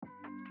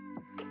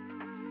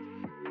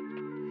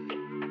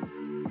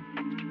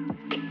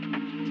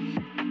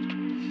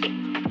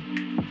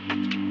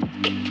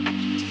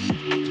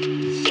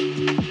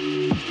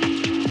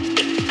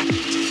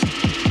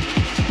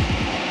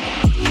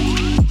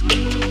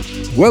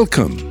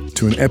Welcome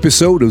to an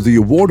episode of the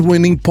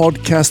award-winning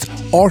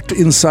podcast Art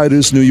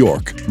Insiders New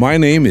York. My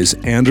name is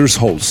Anders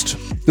Holst.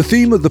 The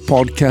theme of the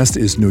podcast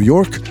is New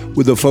York,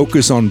 with a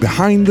focus on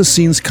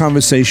behind-the-scenes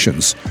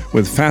conversations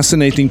with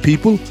fascinating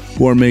people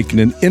who are making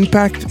an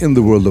impact in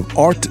the world of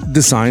art,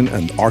 design,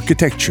 and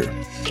architecture.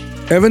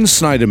 Evan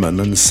Snyderman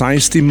and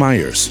Seisti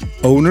Myers,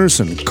 owners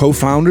and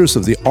co-founders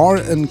of the R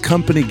 &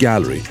 Company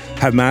Gallery,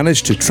 have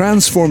managed to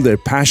transform their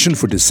passion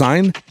for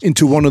design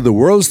into one of the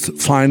world's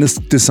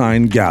finest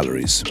design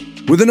galleries.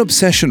 With an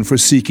obsession for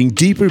seeking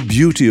deeper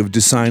beauty of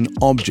design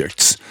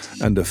objects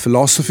and a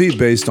philosophy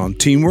based on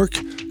teamwork,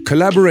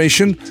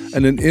 collaboration,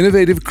 and an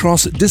innovative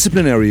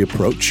cross-disciplinary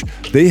approach,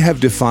 they have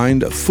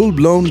defined a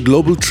full-blown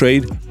global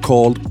trade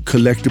called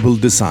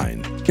collectible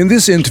design. In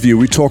this interview,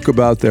 we talk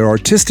about their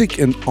artistic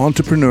and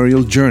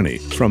entrepreneurial journey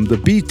from the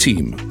B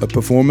Team, a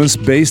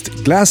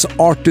performance-based glass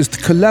artist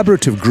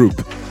collaborative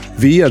group,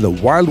 via the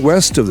Wild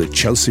West of the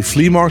Chelsea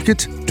flea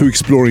market to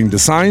exploring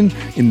design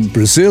in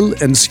Brazil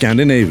and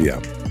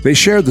Scandinavia. They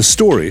share the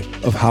story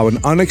of how an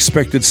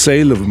unexpected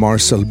sale of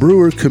Marcel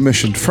Breuer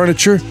commissioned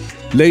furniture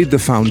laid the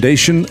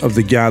foundation of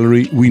the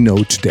gallery we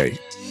know today.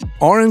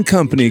 R &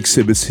 Company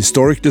exhibits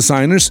historic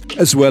designers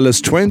as well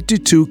as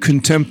 22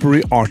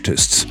 contemporary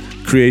artists,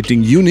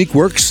 creating unique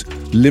works,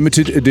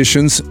 limited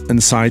editions,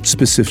 and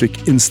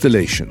site-specific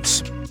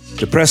installations.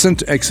 The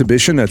present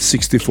exhibition at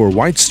 64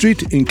 White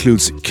Street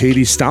includes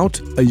Katie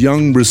Stout, a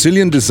young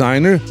Brazilian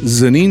designer,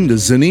 Zanine the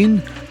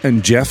Zanine,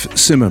 and Jeff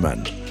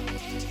Zimmerman.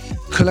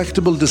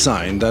 Collectible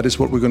design, that is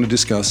what we're going to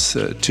discuss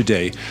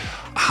today.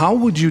 How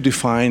would you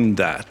define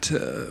that?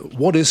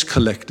 What is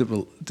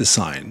collectible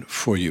design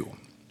for you?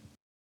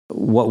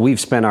 What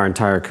we've spent our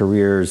entire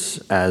careers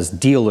as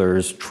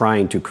dealers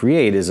trying to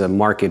create is a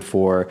market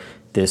for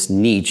this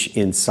niche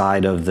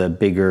inside of the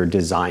bigger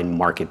design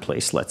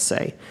marketplace, let's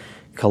say.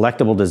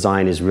 Collectible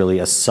design is really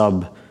a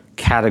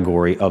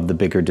subcategory of the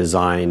bigger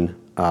design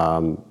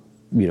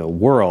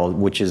world,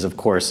 which is of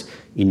course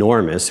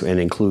enormous and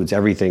includes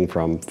everything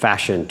from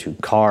fashion to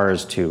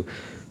cars to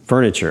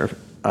furniture.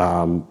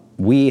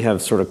 We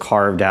have sort of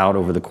carved out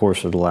over the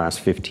course of the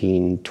last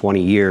 15,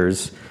 20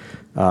 years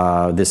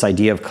this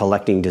idea of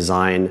collecting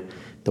design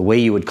the way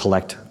you would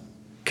collect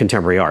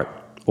contemporary art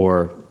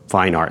or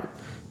fine art,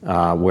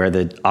 where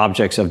the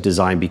objects of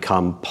design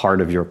become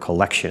part of your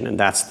collection. And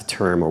that's the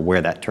term, or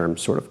where that term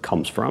sort of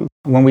comes from.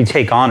 When we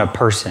take on a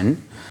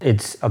person,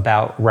 it's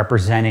about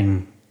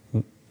representing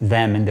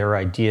them and their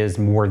ideas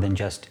more than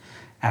just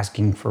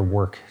asking for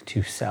work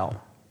to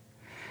sell.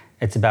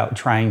 It's about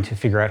trying to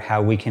figure out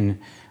how we can,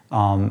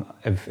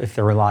 if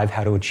they're alive,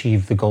 how to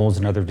achieve the goals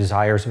and other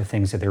desires of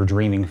things that they're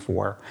dreaming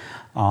for.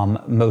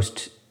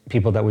 Most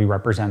people that we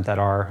represent that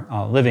are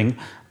living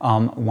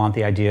want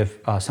the idea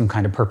of some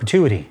kind of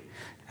perpetuity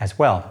as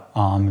well,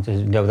 to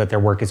know that their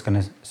work is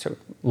going to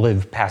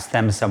live past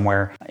them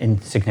somewhere in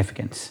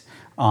significance.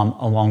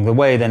 Along the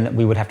way, then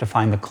we would have to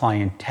find the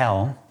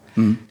clientele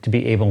to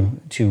be able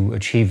to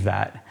achieve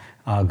that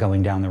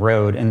going down the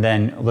road, and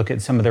then look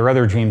at some of their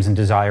other dreams and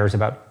desires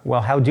about,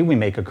 well, how do we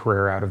make a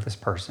career out of this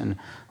person,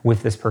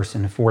 with this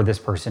person, for this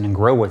person, and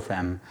grow with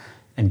them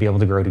and be able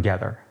to grow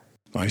together.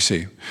 I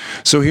see.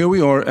 So here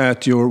we are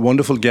at your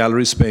wonderful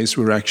gallery space.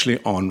 We're actually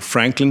on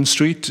Franklin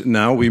Street.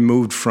 Now we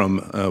moved from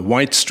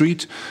White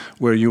Street,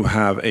 where you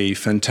have a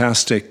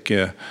fantastic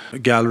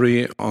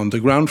gallery on the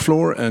ground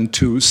floor and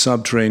 2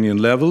 subterranean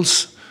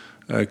levels,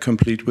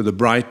 complete with a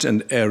bright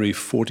and airy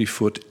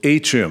 40-foot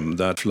atrium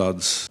that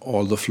floods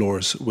all the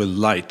floors with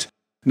light.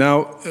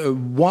 Now,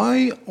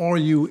 why are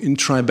you in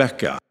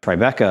Tribeca?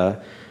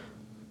 Tribeca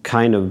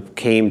kind of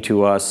came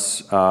to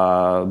us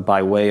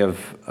by way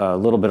of a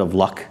little bit of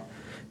luck.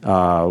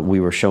 We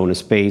were shown a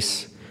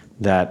space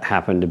that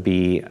happened to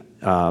be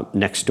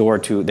next door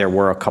to, there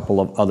were a couple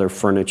of other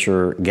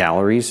furniture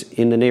galleries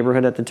in the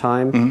neighborhood at the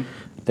time. Mm-hmm.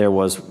 There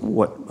was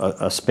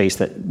a space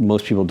that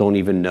most people don't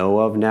even know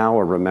of now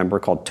or remember,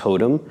 called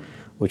Totem,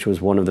 which was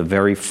one of the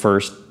very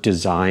first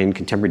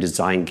contemporary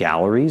design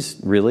galleries,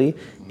 really,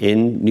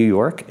 in New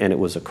York, and it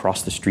was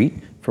across the street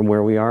from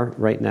where we are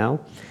right now.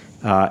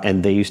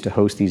 And they used to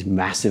host these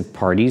massive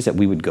parties that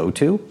we would go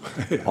to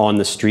on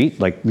the street,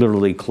 like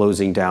literally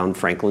closing down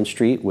Franklin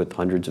Street with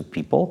hundreds of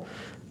people.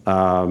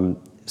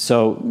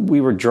 So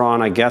we were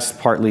drawn, I guess,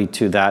 partly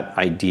to that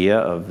idea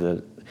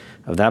of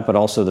that, but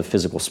also the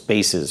physical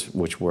spaces,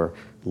 which were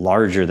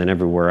larger than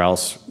everywhere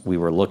else we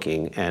were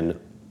looking, and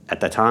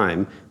at the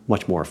time,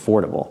 much more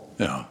affordable.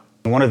 Yeah.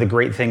 One of the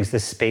great things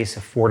this space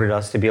afforded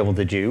us to be able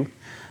to do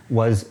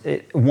was,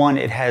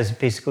 it has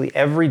basically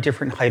every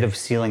different height of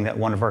ceiling that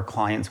one of our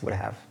clients would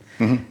have.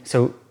 Mm-hmm.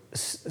 So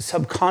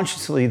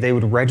subconsciously, they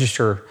would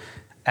register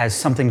as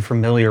something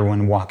familiar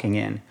when walking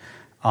in.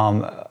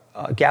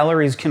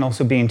 Galleries can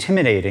also be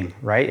intimidating,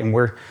 right? And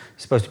we're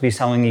supposed to be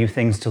selling you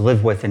things to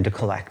live with and to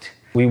collect.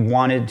 We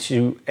wanted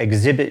to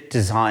exhibit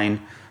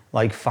design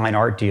like fine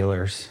art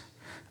dealers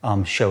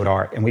showed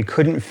art. And we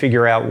couldn't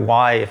figure out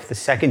why, if the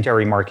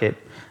secondary market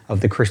of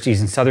the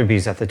Christie's and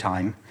Sotheby's at the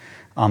time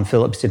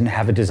Philips didn't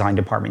have a design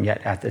department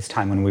yet at this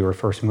time when we were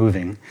first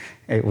moving.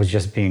 It was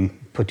just being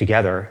put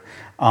together.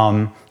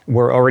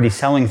 We're already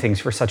selling things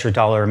for such a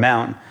dollar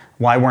amount.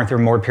 Why weren't there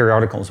more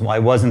periodicals? Why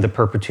wasn't the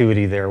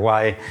perpetuity there?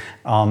 Why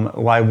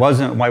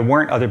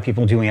weren't other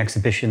people doing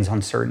exhibitions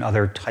on certain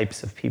other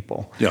types of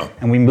people? Yeah.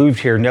 And we moved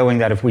here knowing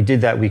that if we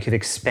did that, we could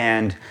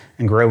expand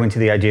and grow into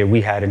the idea we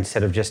had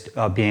instead of just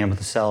being able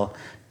to sell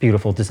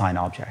beautiful design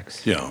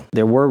objects. Yeah.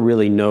 There were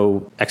really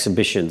no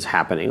exhibitions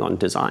happening on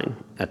design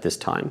at this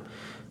time.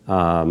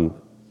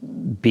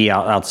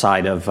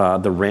 Outside of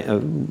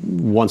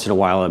once in a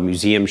while a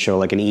museum show,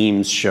 like an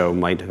Eames show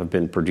might have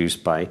been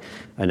produced by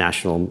a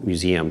national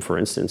museum, for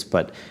instance.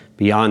 But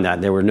beyond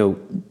that, there were no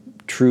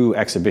true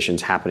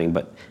exhibitions happening.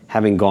 But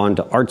having gone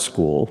to art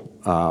school,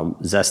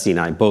 Zesty and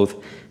I both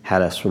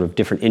had a sort of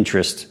different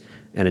interest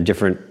and a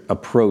different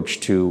approach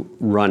to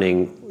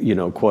running,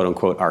 quote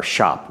unquote, our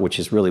shop, which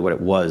is really what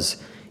it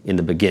was in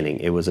the beginning.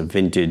 It was a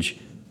vintage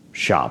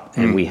shop,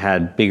 and we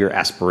had bigger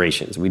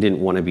aspirations. We didn't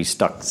want to be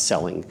stuck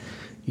selling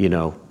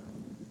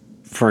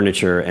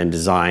furniture and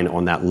design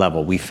on that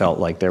level. We felt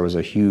like there was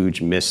a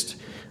huge missed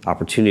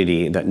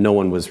opportunity that no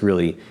one was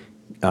really,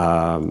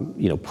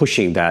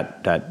 pushing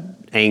that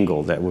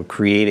angle, that we're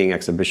creating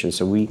exhibitions.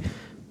 So we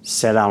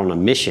set out on a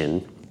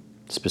mission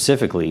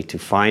specifically to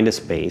find a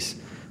space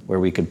where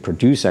we could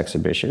produce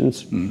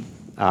exhibitions.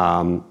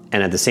 And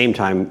at the same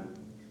time,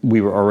 we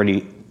were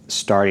already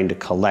starting to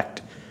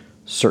collect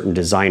certain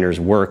designers'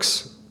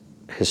 works,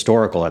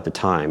 historical at the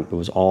time. It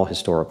was all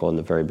historical in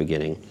the very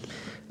beginning.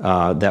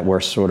 That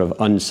were sort of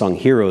unsung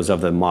heroes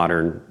of the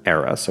modern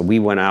era. So we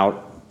went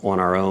out on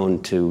our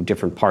own to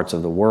different parts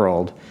of the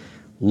world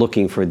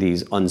looking for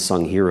these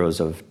unsung heroes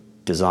of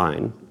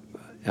design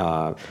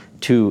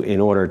in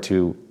order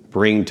to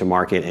bring to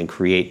market and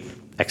create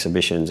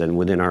exhibitions. And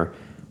within our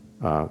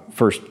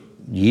first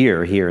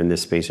year here in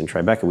this space in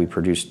Tribeca, we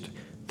produced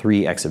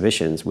 3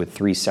 exhibitions with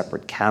 3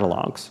 separate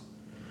catalogs,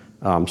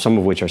 some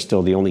of which are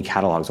still the only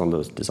catalogs on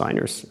those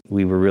designers.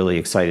 We were really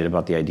excited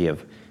about the idea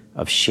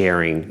of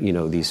sharing,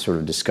 these sort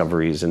of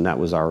discoveries, and that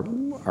was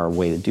our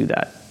way to do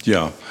that.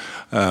 Yeah.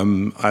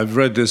 I've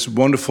read this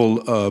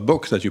wonderful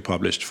book that you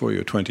published for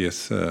your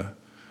 20th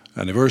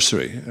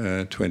anniversary,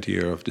 20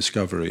 year of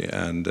discovery,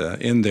 and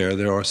in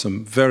there are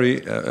some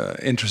very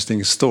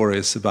interesting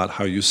stories about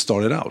how you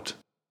started out.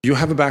 You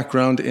have a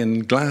background in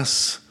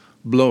glass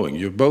blowing.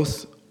 You're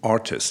both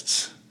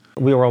artists.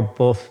 We were all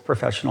both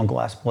professional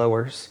glass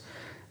blowers,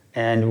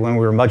 and when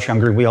we were much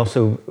younger, we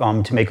also,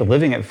 to make a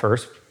living at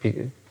first,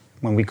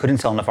 when we couldn't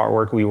sell enough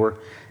artwork, we were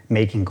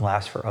making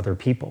glass for other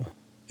people.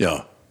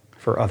 Yeah.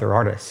 For other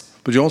artists.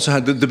 But you also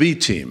had the B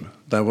team.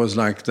 That was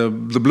like the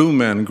Blue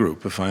Man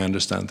Group, if I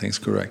understand things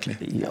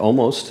correctly.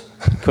 Almost.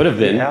 Could have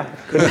been. Yeah.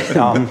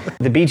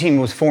 The B team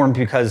was formed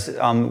because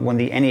when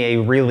the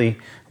NEA really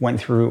went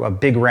through a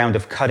big round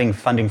of cutting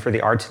funding for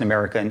the arts in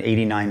America in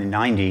 89 and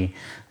 90,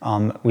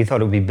 we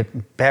thought it would be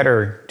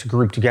better to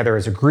group together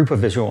as a group of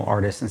visual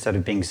artists instead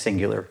of being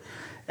singular.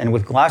 And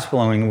with glass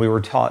blowing, we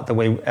were taught, the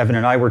way Evan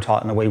and I were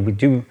taught, and the way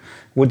we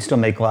would still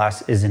make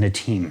glass is in a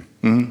team.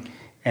 Mm-hmm.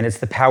 And it's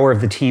the power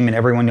of the team and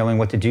everyone knowing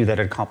what to do that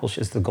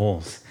accomplishes the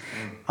goals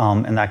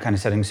and that kind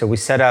of setting. So we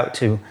set out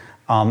to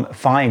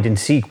find and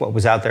seek what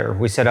was out there.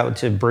 We set out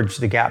to bridge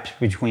the gaps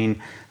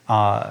between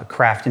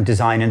craft and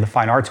design in the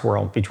fine arts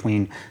world,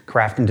 between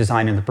craft and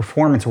design in the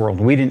performance world.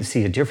 We didn't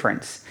see a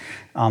difference.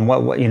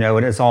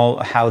 It is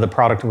all how the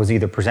product was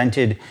either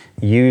presented,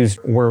 used,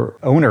 or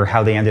owner,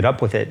 how they ended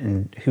up with it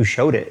and who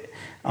showed it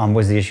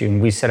was the issue.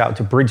 And we set out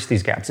to bridge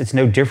these gaps. It's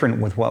no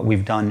different with what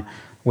we've done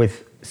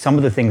with some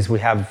of the things we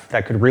have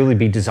that could really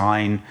be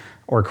design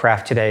or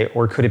craft today,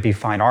 or could it be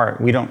fine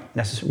art? We don't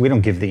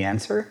give the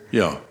answer.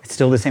 Yeah. It's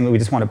still the same. We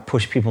just want to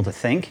push people to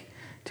think,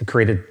 to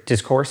create a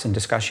discourse and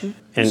discussion.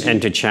 And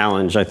to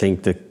challenge, I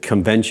think, the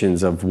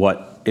conventions of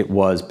what it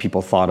was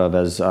people thought of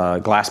as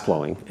glass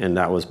blowing. And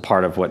that was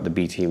part of what the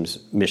B Team's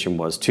mission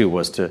was too,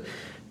 was to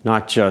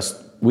not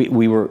just, we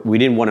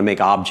didn't want to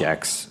make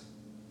objects.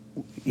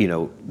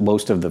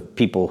 Most of the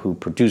people who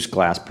produce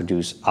glass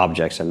produce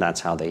objects, and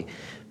that's how they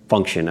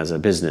function as a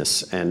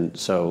business. And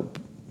so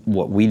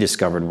what we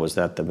discovered was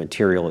that the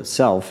material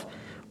itself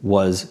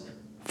was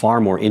far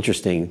more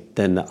interesting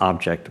than the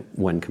object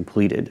when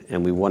completed.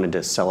 And we wanted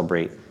to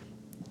celebrate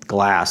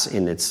glass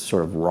in its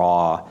sort of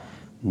raw,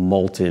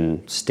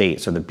 molten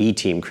state. So the B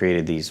Team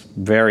created these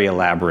very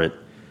elaborate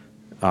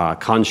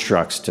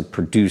constructs to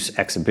produce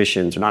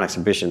exhibitions, or not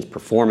exhibitions,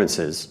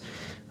 performances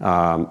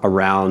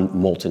around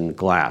molten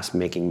glass,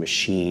 making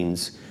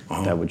machines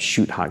that would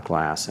shoot hot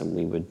glass, and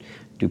we would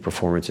do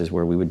performances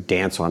where we would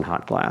dance on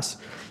hot glass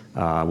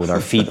with our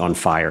feet on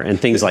fire and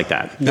things like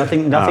that.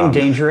 Nothing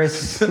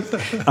dangerous.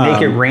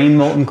 Make it rain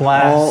molten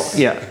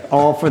glass.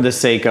 All for the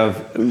sake of,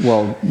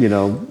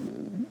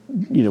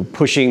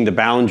 pushing the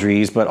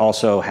boundaries, but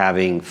also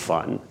having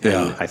fun.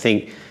 Yeah. And I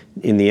think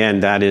in the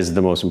end, that is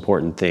the most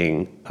important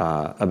thing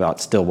about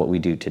still what we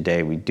do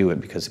today. We do it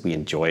because we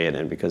enjoy it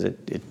and because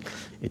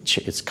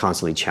it's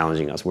constantly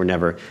challenging us. We're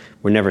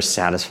never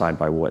satisfied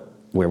by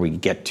where we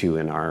get to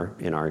in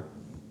our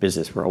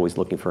business. We're always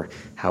looking for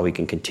how we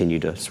can continue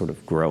to sort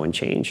of grow and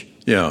change.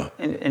 Yeah.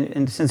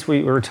 And since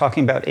we were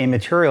talking about a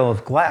material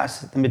of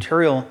glass, the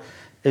material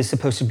is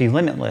supposed to be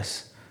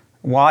limitless.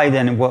 Why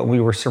then what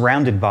we were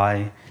surrounded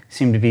by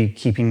seemed to be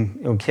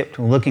kept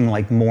looking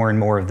like more and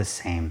more of the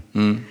same.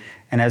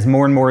 And as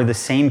more and more of the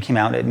same came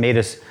out, it made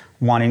us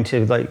wanting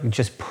to like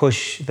just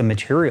push the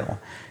material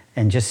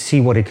and just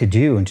see what it could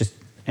do and just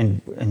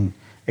and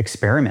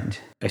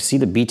experiment. I see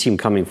the B team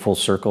coming full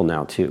circle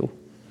now too,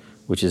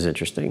 which is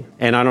interesting.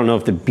 And I don't know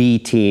if the B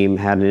team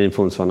had an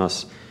influence on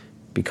us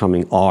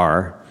becoming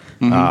R,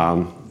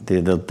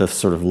 the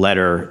sort of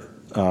letter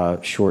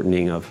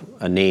shortening of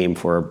a name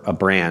for a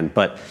brand.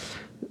 But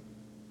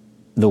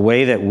the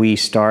way that we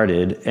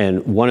started,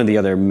 and one of the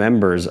other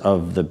members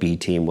of the B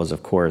team was,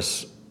 of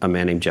course, a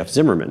man named Jeff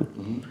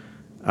Zimmerman,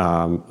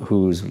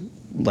 whose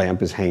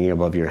lamp is hanging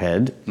above your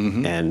head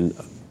and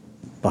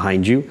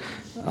behind you.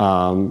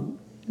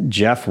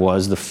 Jeff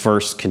was the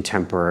first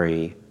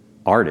contemporary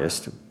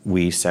artist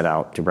we set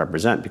out to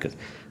represent, because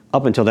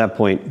up until that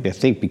point, I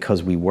think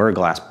because we were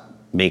glass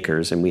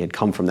makers and we had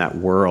come from that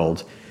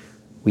world,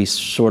 we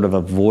sort of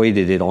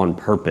avoided it on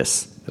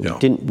purpose. We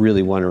didn't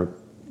really want to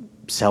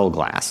sell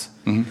glass.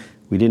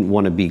 We didn't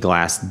want to be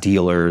glass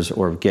dealers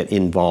or get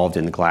involved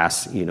in the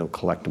glass,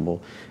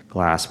 collectible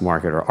glass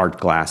market or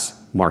art glass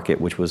market,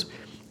 which was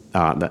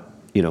kind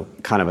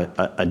of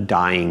a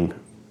dying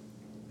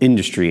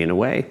industry in a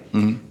way.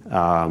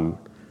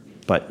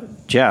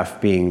 But Jeff,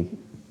 being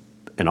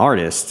an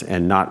artist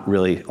and not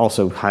really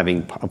also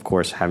having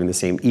the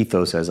same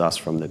ethos as us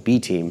from the B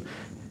team,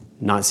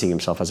 not seeing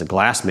himself as a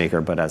glass maker,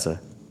 but as a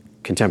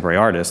contemporary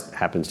artist,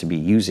 happens to be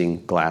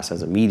using glass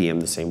as a medium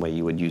the same way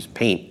you would use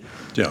paint.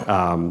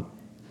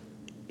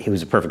 He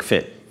was a perfect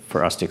fit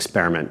for us to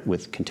experiment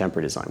with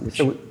contemporary design.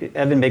 So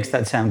Evan makes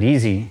that sound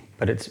easy,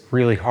 but it's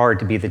really hard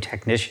to be the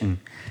technician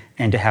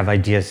and to have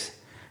ideas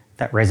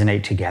that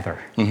resonate together.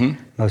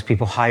 Most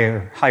people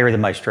hire the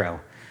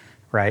maestro,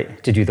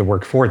 right, to do the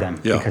work for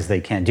them because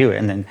they can't do it.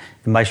 And then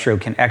the maestro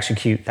can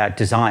execute that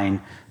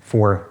design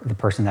for the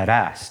person that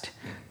asked.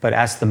 But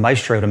ask the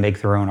maestro to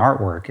make their own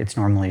artwork, it's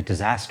normally a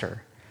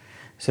disaster.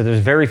 So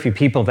there's very few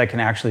people that can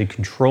actually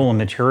control a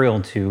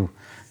material to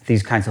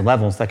these kinds of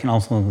levels that can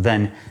also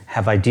then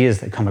have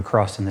ideas that come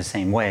across in the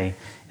same way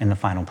in the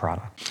final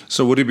product.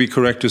 So would it be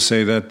correct to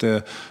say that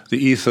the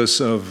ethos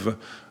of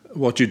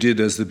what you did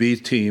as the B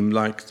team,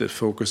 like the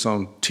focus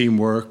on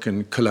teamwork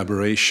and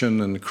collaboration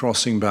and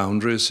crossing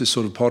boundaries, is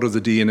sort of part of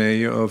the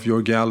DNA of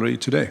your gallery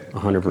today?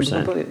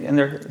 100%. And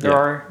there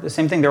are the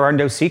same thing. There are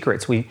no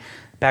secrets.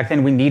 Back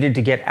then we needed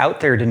to get out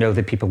there to know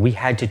the people. We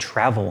had to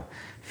travel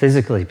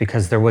physically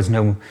because there was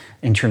no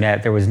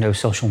internet, there was no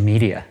social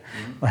media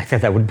like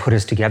that would put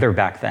us together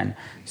back then.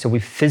 So we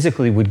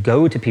physically would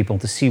go to people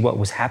to see what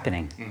was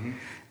happening.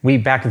 We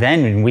back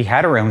then, when we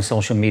had our own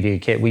social media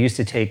kit, we used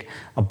to take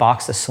a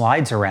box of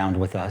slides around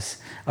with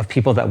us of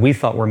people that we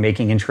thought were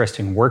making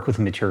interesting work with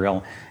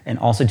material, and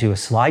also do a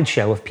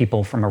slideshow of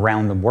people from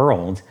around the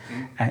world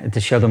to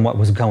show them what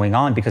was going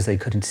on because they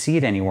couldn't see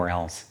it anywhere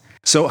else.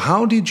 So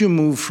how did you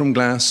move from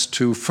glass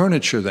to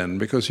furniture then?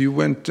 Because you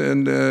went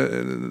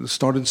and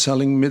started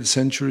selling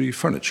mid-century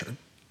furniture.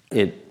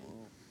 It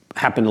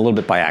happened a little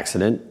bit by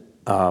accident.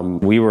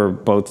 We were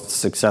both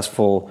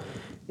successful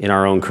in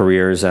our own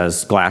careers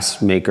as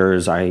glass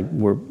makers. I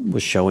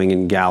was showing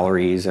in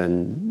galleries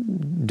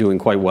and doing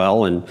quite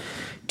well and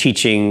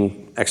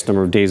teaching X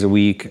number of days a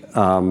week,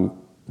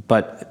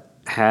 but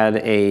had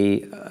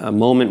a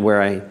moment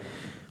where I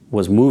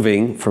was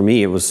moving. For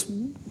me, it was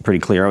pretty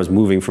clear. I was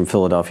moving from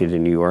Philadelphia to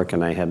New York,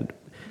 and I had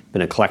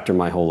been a collector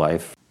my whole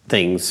life.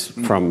 Things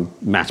from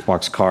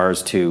Matchbox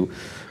cars to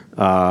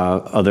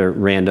other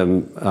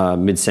random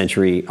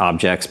mid-century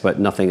objects, but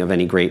nothing of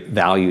any great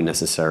value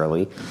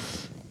necessarily.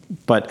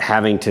 But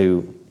having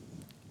to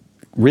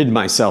rid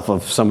myself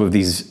of some of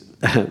these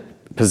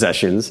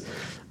possessions,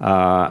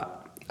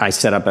 I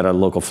set up at a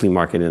local flea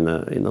market in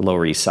the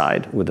Lower East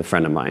Side with a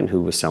friend of mine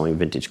who was selling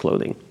vintage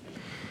clothing.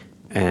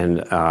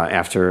 And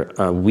after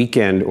a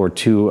weekend or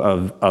two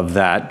of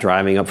that,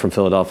 driving up from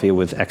Philadelphia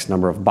with X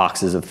number of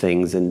boxes of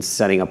things and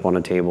setting up on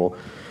a table,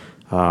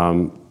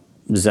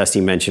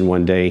 Zesty mentioned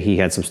one day he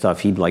had some stuff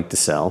he'd like to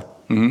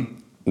sell.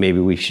 Maybe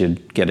we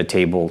should get a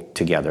table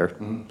together.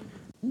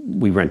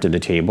 We rented a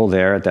table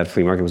there at that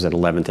flea market. It was at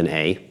 11th and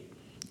A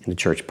in the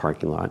church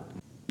parking lot.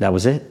 That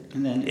was it.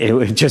 And then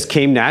it just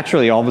came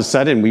naturally. All of a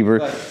sudden, we were,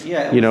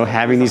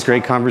 having these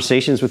great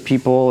conversations with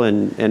people,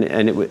 and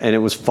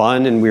it was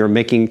fun, and we were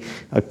making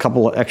a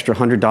couple of extra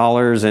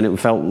 $100, and it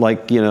felt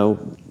like it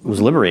was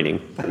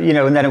liberating.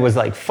 And then it was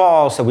like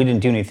fall, so we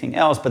didn't do anything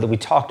else. But then we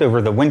talked over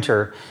the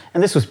winter,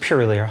 and this was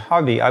purely a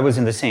hobby. I was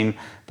in the same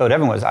boat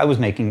Evan was. I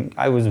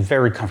was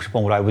very comfortable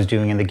in what I was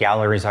doing in the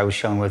galleries I was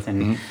shown with,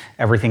 and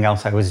everything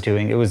else I was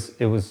doing. It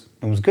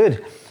was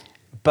good.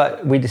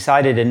 But we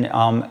decided in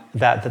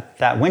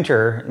that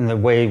winter, and the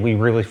way we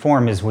really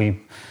formed is we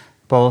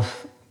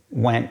both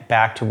went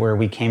back to where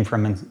we came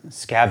from and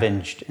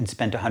scavenged and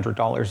spent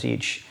 $100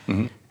 each.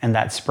 And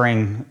that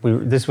spring,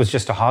 this was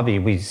just a hobby.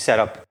 We set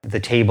up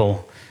the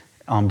table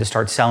to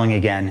start selling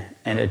again,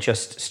 and it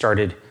just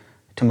started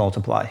to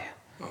multiply.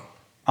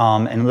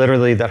 And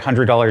literally that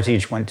 $100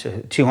 each went to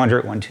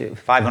 $200, went to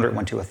 $500,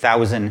 went to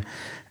 $1,000,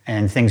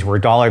 and things were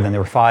 $1, then they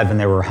were $5, and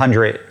they were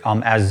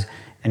 $100.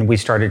 And we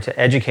started to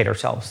educate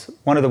ourselves.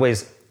 One of the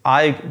ways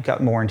I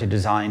got more into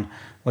design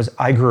was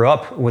I grew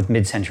up with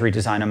mid-century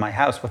design in my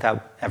house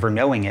without ever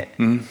knowing it.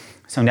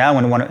 So now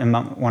in one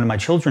of my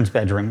children's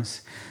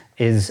bedrooms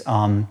is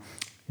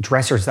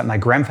dressers that my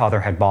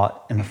grandfather had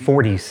bought in the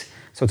 40s.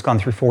 So it's gone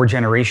through 4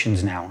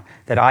 generations now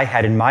that I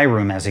had in my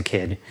room as a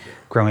kid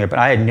growing up. But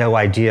I had no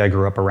idea I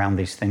grew up around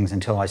these things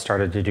until I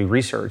started to do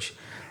research.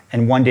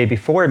 And one day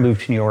before I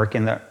moved to New York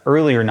in the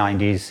earlier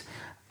 90s,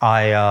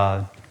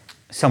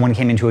 someone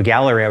came into a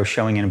gallery I was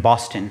showing in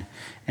Boston,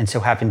 and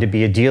so happened to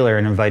be a dealer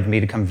and invited me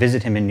to come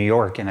visit him in New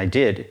York, and I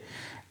did.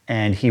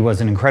 And he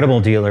was an incredible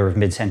dealer of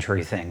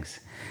mid-century things.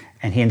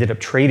 And he ended up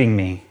trading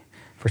me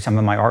for some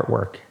of my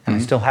artwork. And I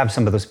still have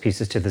some of those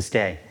pieces to this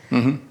day.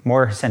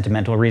 More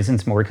sentimental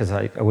reasons, more because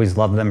I always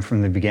loved them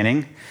from the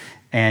beginning.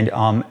 And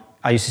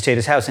I used to stay at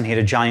his house, and he had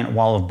a giant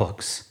wall of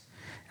books.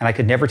 And I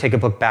could never take a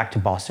book back to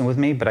Boston with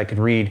me, but I could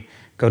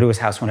go to his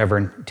house whenever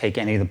and take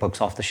any of the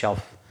books off the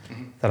shelf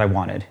that I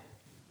wanted.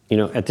 You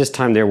know, at this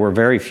time, there were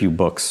very few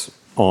books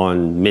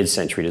on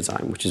mid-century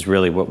design, which is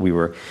really what we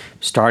were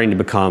starting to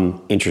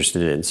become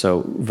interested in.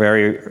 So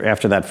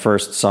after that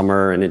first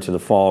summer and into the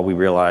fall, we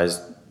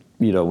realized,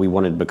 you know, we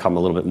wanted to become a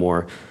little bit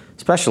more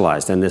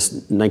specialized. And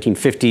this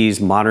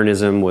 1950s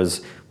modernism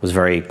was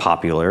very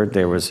popular.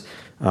 There was,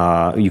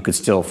 you could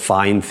still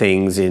find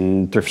things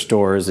in thrift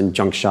stores and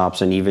junk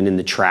shops and even in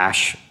the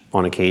trash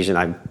on occasion.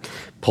 I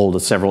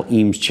pulled several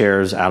Eames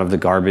chairs out of the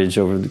garbage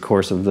over the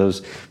course of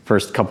those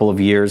first couple of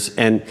years.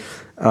 And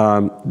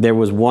there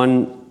was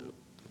one,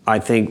 I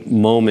think,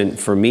 moment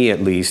for me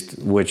at least,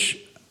 which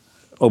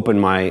opened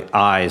my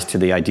eyes to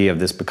the idea of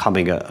this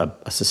becoming a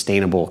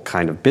sustainable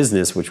kind of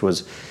business, which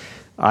was,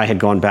 I had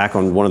gone back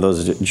on one of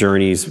those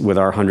journeys with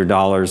our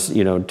 $100,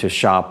 you know, to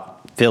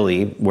shop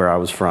Philly, where I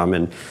was from,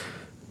 and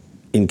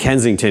in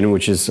Kensington,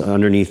 which is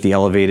underneath the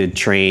elevated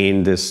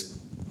train, this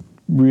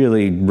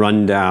really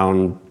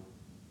rundown,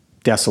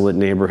 desolate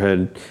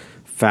neighborhood,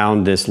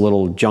 found this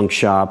little junk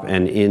shop,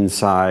 and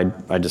inside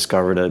I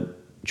discovered a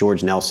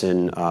George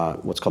Nelson,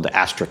 what's called the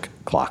Astric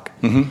clock.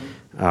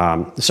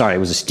 Sorry, it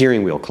was a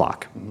steering wheel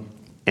clock,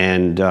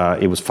 and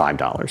it was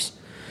 $5.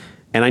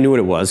 And I knew what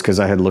it was because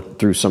I had looked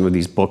through some of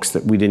these books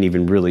that we didn't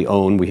even really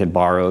own, we had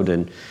borrowed,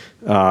 and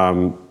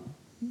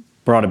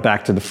brought it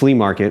back to the flea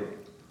market.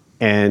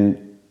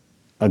 And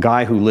a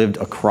guy who lived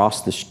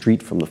across the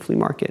street from the flea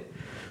market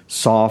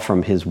saw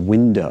from his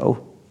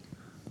window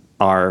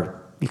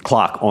our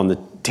clock on the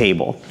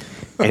table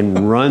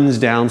and runs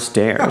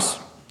downstairs.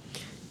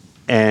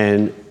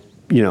 And,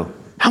 you know,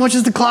 how much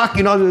is the clock?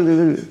 You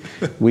know,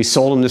 we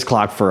sold him this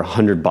clock for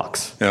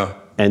 $100. Yeah.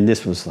 And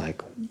this was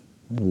like,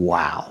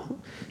 wow.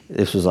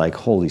 This was like,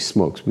 holy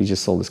smokes, we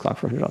just sold this clock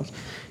for $100.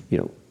 You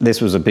know,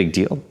 this was a big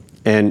deal.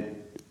 And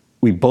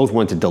we both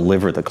went to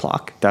deliver the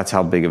clock. That's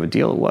how big of a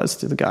deal it was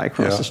to the guy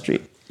across the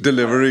street.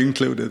 Delivery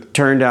included.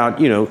 Turned out,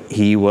 you know,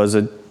 he was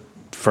a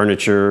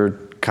furniture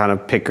kind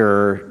of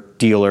picker,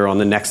 dealer on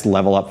the next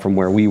level up from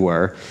where we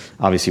were,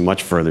 obviously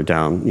much further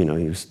down. You know,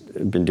 he's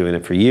been doing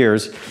it for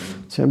years.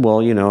 Said,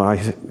 well, you know, I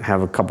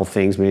have a couple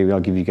things, maybe I'll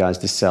give you guys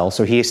to sell.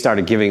 So he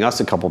started giving us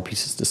a couple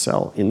pieces to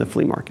sell in the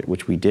flea market,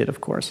 which we did,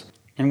 of course.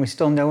 And we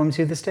still know him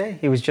to this day.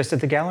 He was just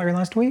at the gallery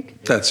last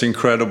week. That's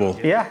incredible.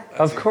 Yeah,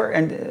 of course.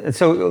 And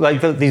so,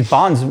 like, these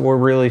bonds were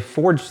really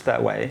forged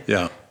that way.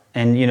 Yeah.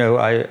 And, you know,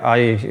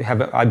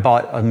 I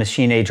bought a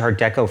machine age Art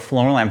Deco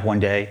floor lamp one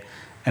day,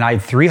 and I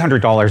had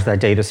 $300 that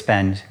day to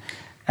spend.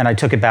 And I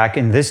took it back,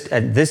 and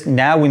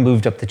now we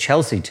moved up to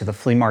Chelsea, to the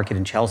flea market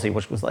in Chelsea,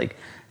 which was like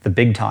the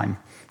big time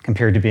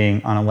compared to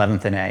being on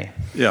 11th and A.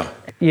 Yeah.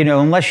 You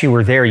know, unless you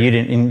were there,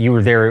 you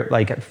were there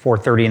like at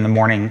 4:30 in the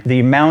morning. The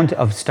amount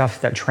of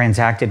stuff that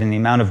transacted and the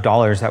amount of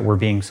dollars that were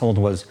being sold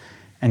was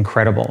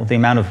incredible. The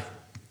amount of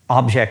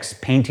objects,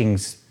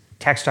 paintings,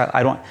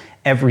 textile,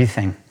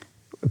 everything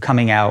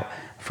coming out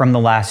from the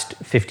last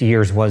 50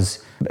 years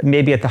was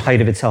maybe at the height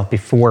of itself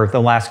before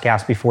the last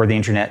gasp before the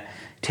internet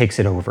takes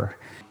it over.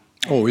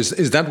 Oh,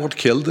 is that what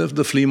killed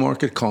the flea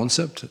market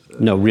concept?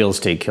 No, real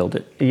estate killed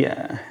it.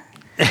 Yeah.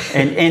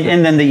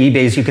 and then the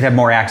eBays, you could have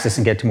more access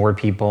and get to more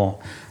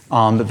people.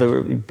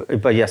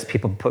 But yes,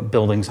 people put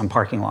buildings on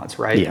parking lots,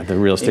 right? Yeah, the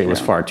real estate was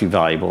far too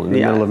valuable in the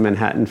middle of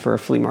Manhattan for a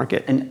flea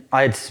market. And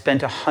I had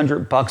spent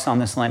 $100 on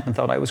this lamp and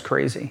thought I was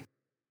crazy.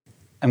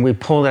 And we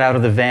pulled it out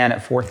of the van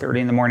at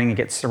 4:30 in the morning and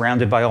get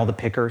surrounded by all the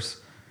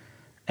pickers.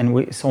 And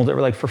we sold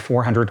it for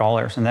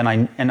 $400. And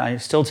then I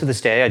still to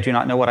this day, I do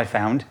not know what I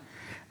found.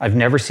 I've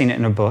never seen it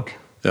in a book.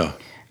 Yeah.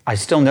 I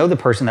still know the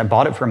person that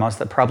bought it from us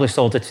that probably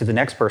sold it to the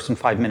next person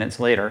 5 minutes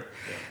later.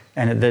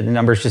 And the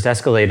numbers just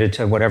escalated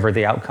to whatever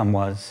the outcome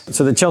was.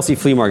 So the Chelsea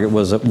flea market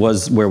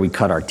was where we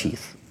cut our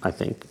teeth, I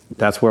think.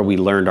 That's where we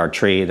learned our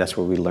trade. That's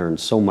where we learned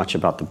so much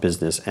about the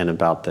business and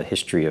about the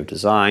history of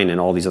design and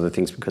all these other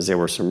things, because there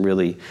were some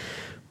really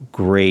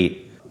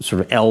great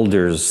sort of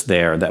elders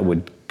there that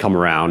would come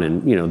around,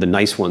 and the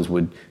nice ones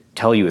would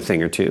tell you a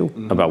thing or two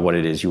about what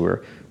it is you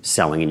were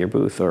selling in your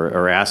booth,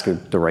 or ask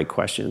the right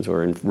questions,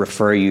 or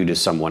refer you to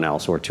someone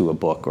else, or to a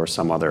book, or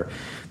some other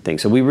thing.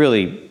 So we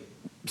really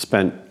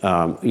spent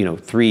 4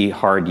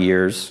 hard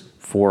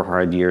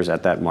years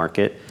at that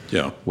market.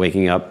 Yeah.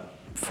 Waking up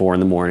 4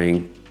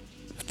 a.m,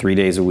 3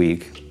 days a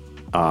week,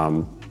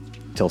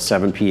 till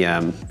 7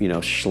 p.m.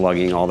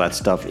 Slugging all that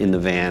stuff in the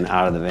van,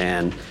 out of the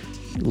van,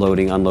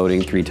 loading,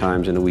 unloading 3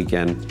 times in a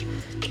weekend.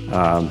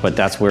 But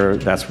that's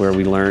where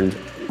we learned,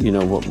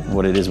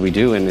 what it is we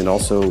do, and it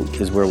also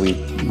is where we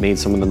made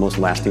some of the most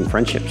lasting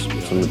friendships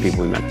with some of the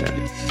people we met there.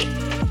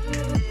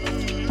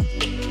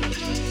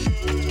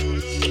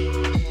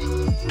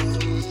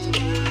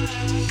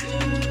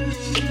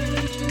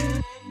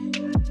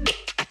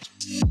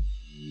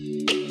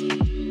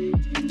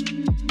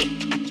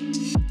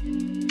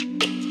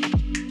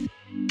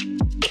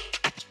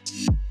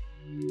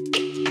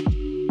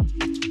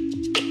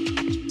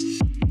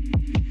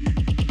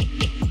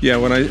 Yeah,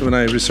 when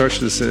I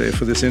researched this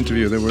for this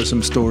interview, there were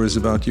some stories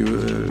about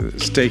you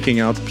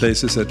staking out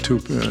places at 2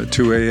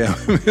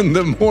 a.m. in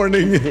the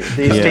morning.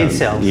 The estate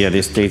sales. Yeah, the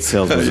estate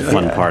sales was a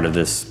fun part of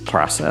this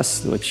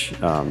process, which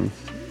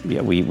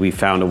we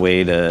found a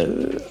way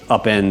to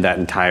upend that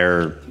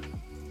entire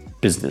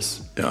business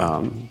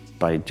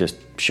by just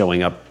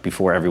showing up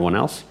before everyone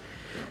else,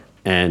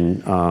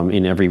 and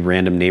in every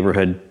random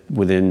neighborhood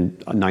within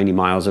 90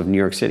 miles of New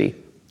York City.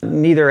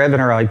 Neither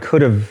Evan or I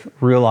could have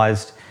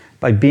realized,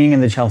 by being in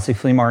the Chelsea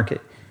flea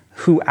market,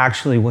 who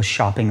actually was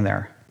shopping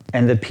there.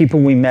 And the people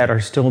we met are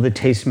still the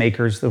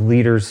tastemakers, the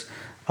leaders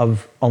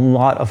of a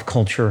lot of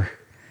culture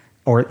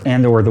or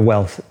the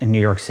wealth in New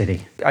York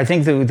City. I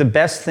think the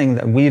best thing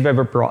that we've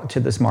ever brought to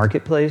this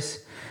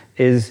marketplace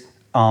is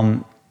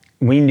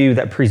we knew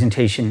that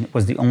presentation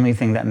was the only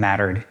thing that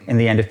mattered in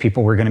the end if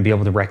people were going to be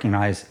able to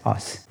recognize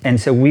us. And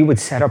so we would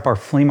set up our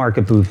flea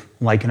market booth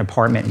like an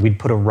apartment. We'd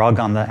put a rug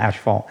on the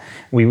asphalt.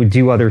 We would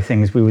do other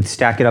things. We would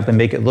stack it up and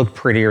make it look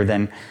prettier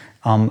than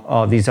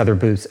these other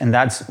booths. And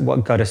that's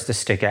what got us to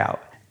stick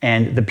out.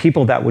 And the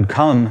people that would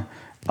come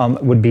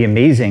would be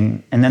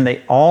amazing. And then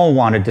they all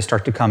wanted to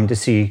start to come to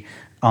see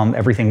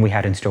everything we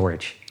had in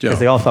storage. Because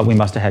they all thought we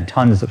must have had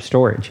tons of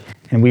storage.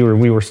 And we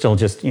were still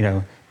just,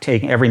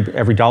 taking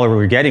every dollar we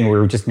were getting, we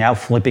were just now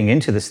flipping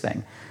into this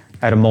thing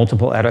at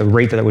a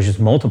rate that was just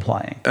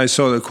multiplying. I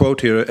saw the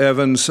quote here: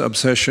 Evan's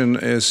obsession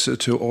is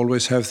to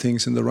always have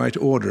things in the right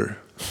order.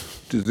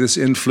 Did this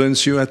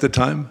influence you at the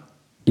time?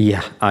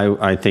 Yeah,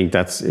 I think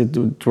that's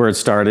where it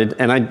started.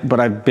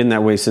 But I've been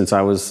that way since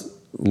I was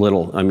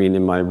little. I mean,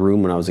 in my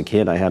room when I was a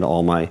kid, I had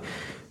all my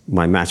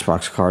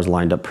Matchbox cars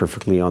lined up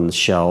perfectly on the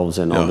shelves,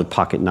 and all the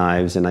pocket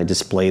knives, and I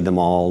displayed them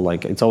all.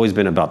 Like, it's always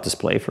been about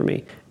display for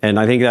me. And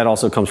I think that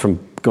also comes from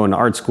going to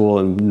art school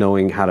and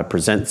knowing how to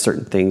present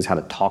certain things, how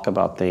to talk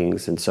about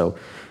things, and so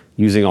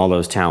using all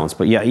those talents.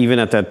 But yeah, even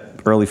at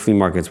that early flea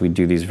markets, we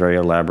do these very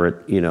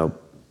elaborate,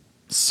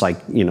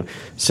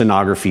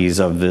 scenographies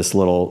of this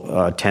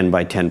little 10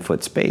 by 10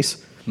 foot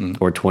space.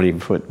 Or 20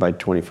 foot by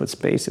 20 foot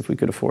space if we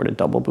could afford a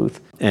double booth.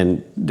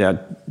 And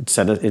that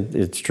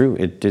it's true,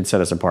 it did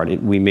set us apart.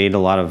 We made a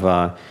lot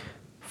of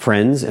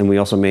friends, and we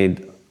also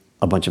made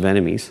a bunch of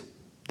enemies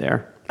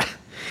there.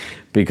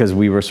 Because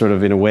we were sort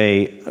of, in a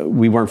way,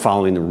 we weren't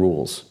following the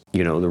rules.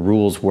 The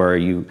rules were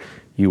you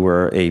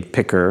were a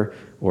picker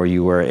or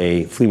you were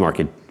a flea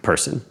market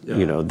person.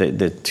 Yeah.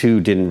 The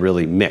two didn't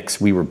really mix.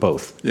 We were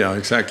both. Yeah,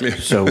 exactly.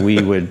 So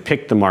we would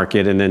pick the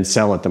market and then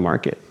sell at the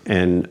market.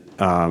 And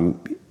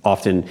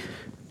often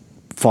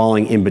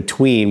falling in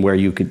between where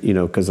you could,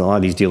 because a lot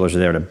of these dealers are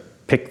there to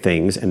pick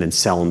things and then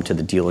sell them to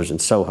the dealers in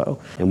Soho.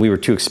 And we were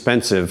too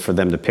expensive for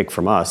them to pick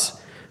from us,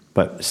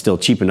 but still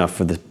cheap enough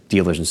for the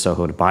dealers in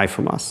Soho to buy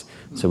from us.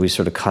 So we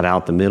sort of cut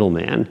out the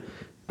middleman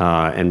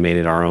and made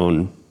it our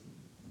own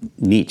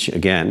niche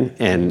again.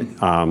 And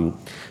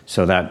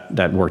so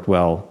that worked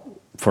well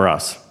for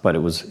us. But it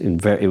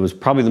was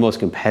probably the most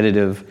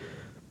competitive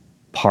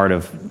part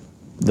of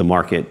the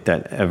market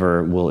that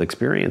ever will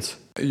experience.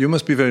 You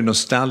must be very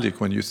nostalgic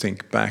when you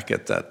think back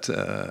at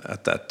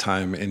that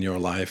time in your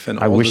life and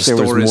all the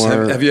stories. There was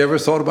more, have you ever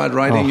thought about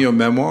writing your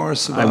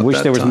memoirs about that? I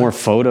wish there was time? more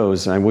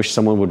photos. I wish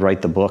someone would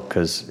write the book,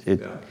 because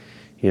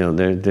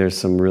there's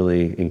some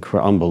really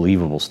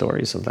unbelievable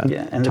stories of that.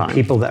 Yeah, and time. the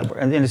people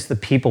and it's the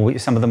people.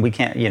 Some of them we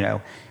can't.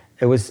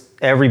 It was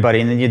everybody,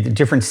 and then you had the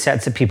different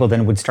sets of people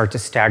then would start to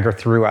stagger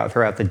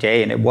throughout the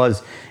day, and it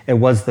was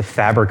the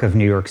fabric of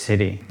New York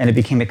City, and it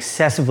became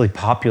excessively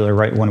popular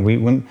right when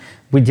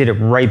we did it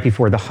right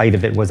before the height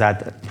of it was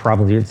at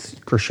probably its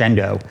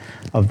crescendo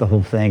of the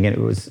whole thing, and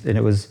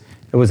it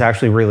was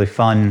actually really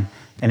fun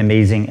and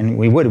amazing, and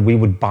we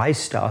would buy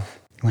stuff.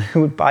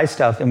 We would buy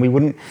stuff, and we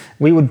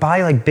would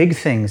buy like big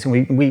things, and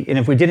and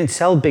if we didn't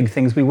sell big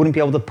things, we wouldn't be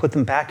able to put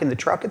them back in the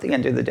truck at the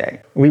end of the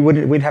day.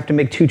 We'd have to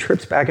make 2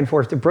 trips back and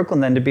forth to Brooklyn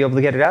then to be able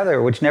to get it out of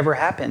there, which never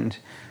happened.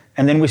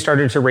 And then we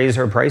started to raise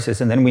our prices,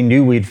 and then we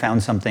knew we'd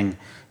found something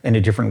in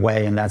a different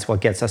way, and that's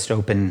what gets us to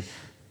open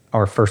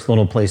our first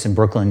little place in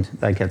Brooklyn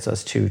that gets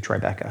us to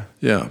Tribeca.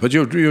 Yeah, but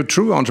you're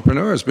true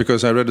entrepreneurs,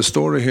 because I read a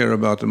story here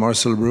about the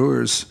Marcel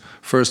Breuer's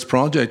first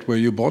project where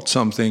you bought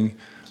something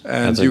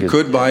and you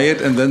could buy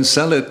it and then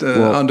sell it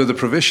under the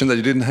provision that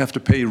you didn't have to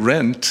pay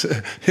rent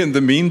in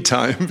the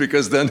meantime,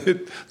 because then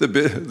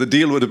the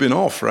deal would have been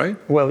off, right?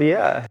 Well,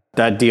 yeah.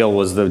 That deal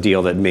was the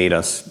deal that made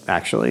us,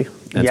 actually.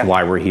 That's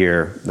why we're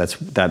here. That's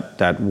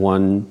that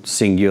one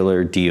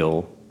singular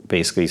deal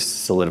basically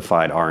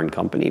solidified our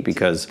company,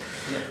 because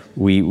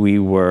we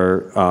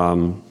were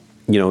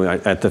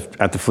at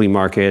the flea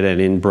market, and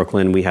in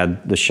Brooklyn we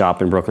had the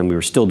shop in Brooklyn. We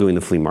were still doing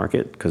the flea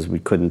market because we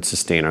couldn't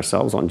sustain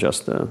ourselves on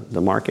just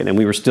the market, and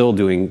we were still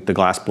doing the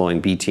glass blowing.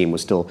 B Team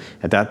was still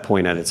at that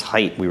point at its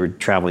height. We were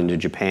traveling to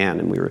Japan,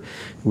 and we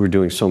were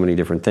doing so many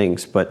different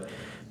things. But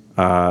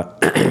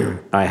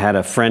I had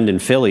a friend in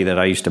Philly that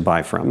I used to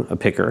buy from, a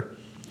picker,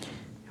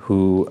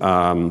 who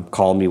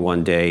called me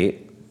one day,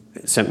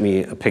 sent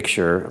me a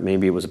picture,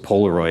 maybe it was a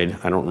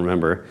Polaroid, I don't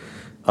remember,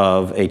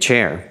 of a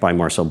chair by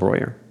Marcel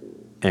Breuer.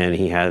 And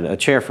he had a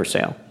chair for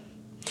sale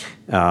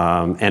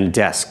and a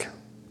desk,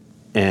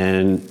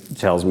 and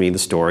tells me the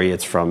story.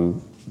 It's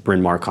from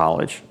Bryn Mawr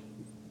College,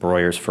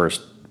 Breuer's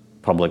first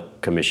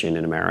public commission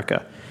in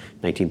America,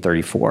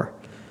 1934.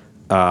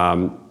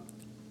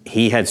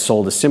 He had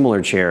sold a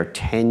similar chair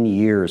 10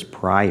 years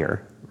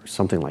prior, or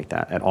something like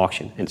that, at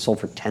auction, and sold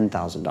for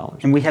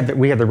 $10,000. And we had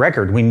the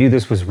record. We knew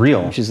this was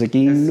real. Which is like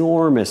an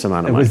enormous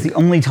amount of money. It was the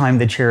only time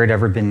the chair had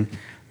ever been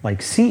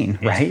seen,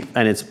 right?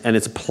 And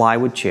it's a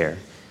plywood chair,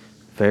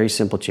 very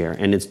simple chair,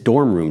 and it's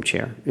dorm room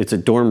chair. It's a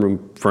dorm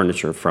room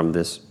furniture from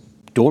this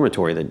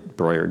dormitory that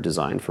Breuer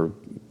designed for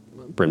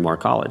Bryn Mawr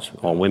College,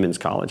 all women's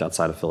college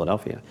outside of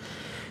Philadelphia.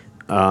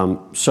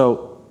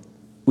 So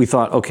we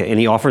thought, okay, and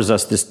he offers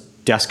us this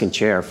desk and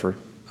chair for,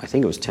 I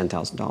think it was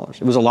 $10,000.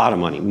 It was a lot of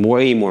money,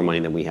 way more money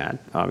than we had,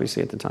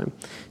 obviously, at the time,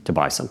 to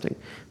buy something.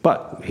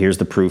 But here's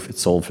the proof. It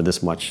sold for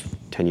this much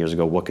 10 years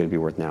ago. What could it be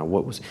worth now?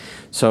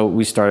 So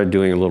we started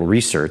doing a little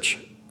research.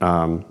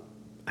 I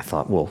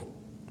thought, well,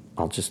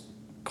 I'll just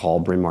call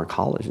Bryn Mawr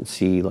College and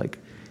see,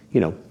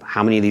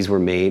 how many of these were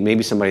made.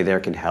 Maybe somebody there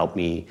can help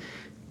me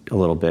a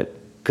little bit.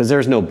 Because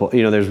there's no book,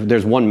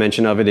 there's one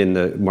mention of it in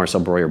the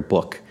Marcel Breuer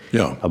book,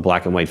 a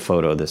black and white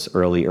photo, this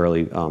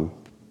early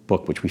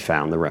book, which we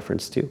found the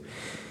reference to.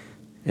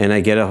 And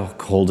I get a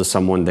hold of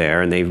someone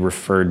there, and they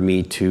referred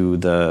me to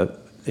the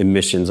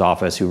admissions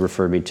office, who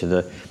referred me to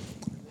the,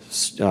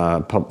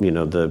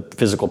 the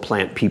physical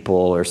plant people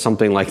or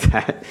something like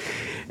that.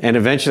 And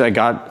eventually I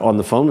got on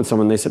the phone with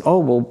someone. They said, "Oh,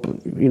 well,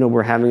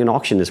 we're having an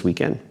auction this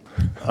weekend,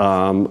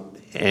 and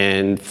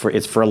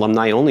it's for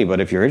alumni only. But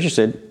if you're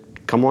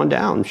interested, come on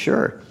down.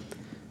 Sure."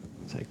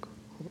 It's like,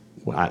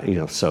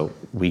 well, so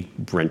we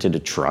rented a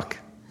truck.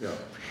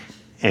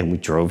 And we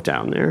drove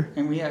down there,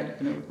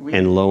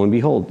 and lo and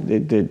behold,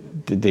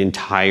 the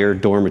entire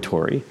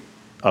dormitory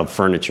of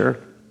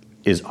furniture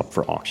is up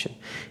for auction.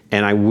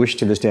 And I wish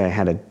to this day I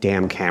had a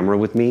damn camera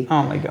with me.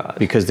 Oh my God!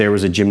 Because there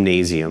was a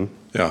gymnasium,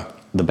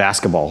 the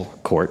basketball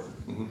court,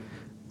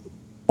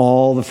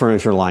 all the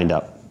furniture lined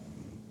up,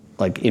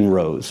 like in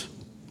rows,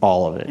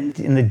 all of it.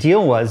 And the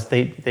deal was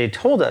they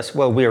told us,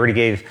 well, we already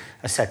gave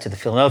a set to the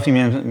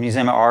Philadelphia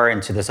Museum of Art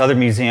and to this other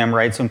museum,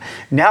 right? So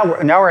now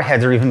our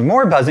heads are even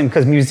more buzzing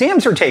because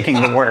museums are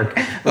taking the work,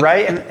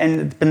 right?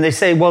 And they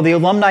say, well, the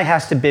alumni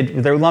has to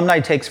bid. The alumni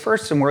takes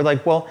first, and we're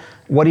like, well,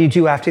 what do you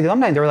do after the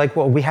alumni? They're like,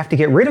 well, we have to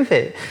get rid of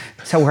it.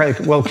 So we're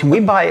like, well, can we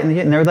buy it?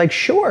 And they're like,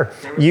 sure.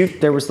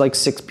 There was like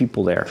 6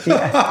 people there.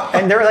 Yeah.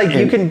 And they're like,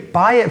 you can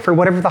buy it for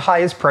whatever the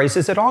highest price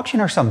is at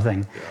auction or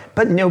something.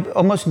 But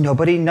almost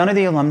nobody, none of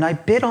the alumni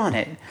bid on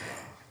it.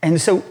 And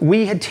so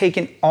we had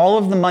taken all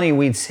of the money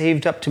we'd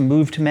saved up to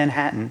move to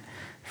Manhattan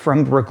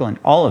from Brooklyn,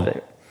 all of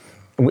it,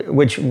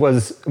 which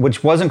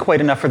wasn't quite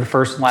enough for the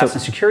first and last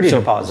security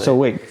deposit. So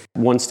wait,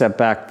 one step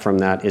back from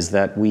that is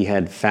that we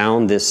had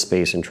found this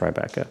space in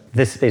Tribeca.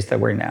 This space that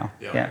we're in now,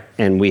 yeah.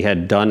 And we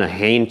had done a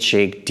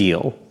handshake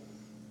deal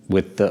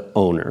with the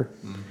owner,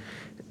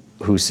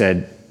 who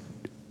said,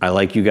 I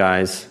like you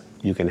guys,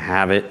 you can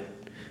have it,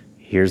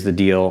 here's the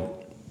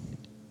deal,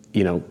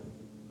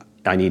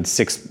 I need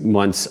 6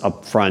 months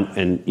up front,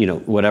 and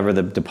whatever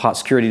the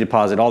security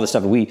deposit, all this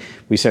stuff. We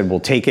said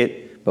we'll take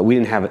it, but we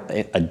didn't have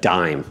a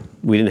dime.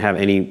 We didn't have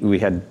any. We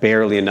had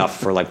barely enough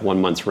for like 1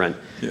 month's rent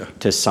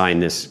to sign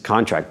this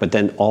contract. But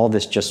then all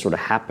this just sort of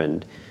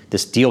happened.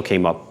 This deal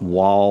came up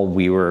while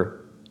we were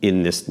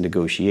in this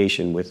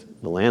negotiation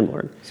with the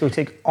landlord. So we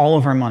take all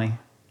of our money,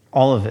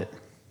 all of it,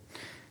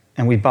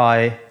 and we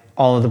buy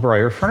all of the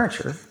Breuer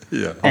furniture.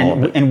 Yeah.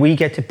 And we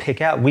get to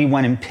pick out. We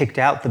went and picked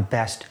out the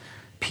best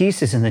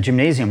pieces in the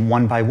gymnasium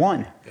one by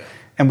one. Yeah.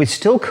 And we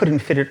still couldn't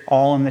fit it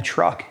all in the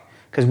truck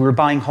because we were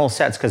buying whole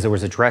sets because there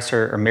was a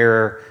dresser, a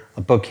mirror,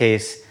 a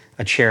bookcase,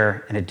 a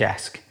chair, and a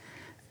desk.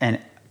 And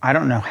I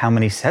don't know how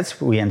many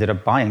sets we ended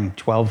up buying,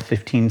 12,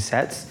 15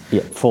 sets.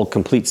 Yeah, full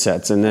complete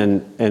sets. And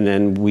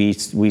then we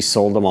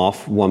sold them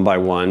off one by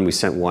one. We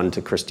sent one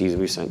to Christie's,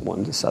 we sent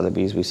one to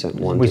Sotheby's, we sold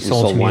one or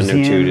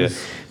two to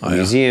a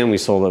museum. We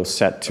sold a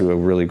set to a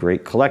really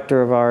great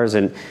collector of ours.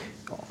 And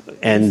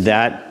And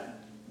that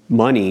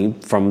money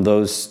from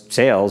those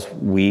sales,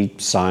 we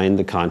signed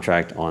the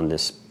contract on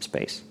this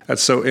space.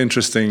 That's so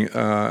interesting,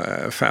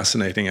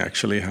 fascinating,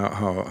 actually.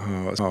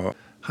 How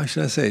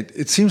should I say it?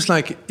 It seems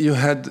like you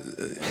had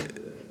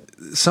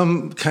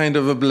some kind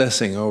of a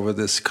blessing over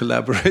this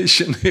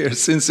collaboration here,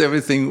 since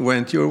everything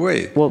went your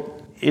way. Well,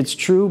 it's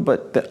true,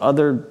 but the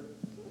other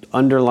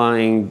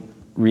underlying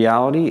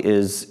reality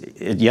is,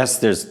 yes,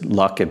 there's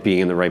luck at being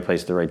in the right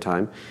place at the right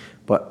time,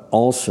 but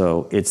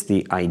also it's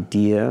the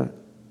idea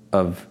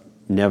of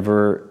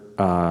never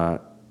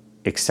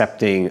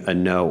accepting a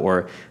no,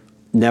 or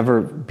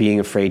never being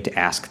afraid to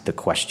ask the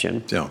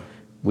question. Yeah.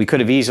 We could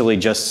have easily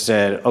just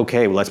said,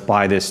 okay, well, let's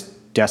buy this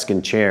desk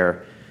and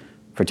chair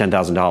for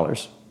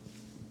 $10,000.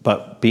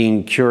 But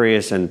being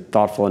curious and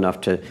thoughtful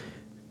enough to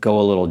go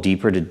a little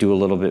deeper, to do a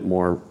little bit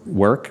more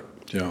work,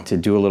 to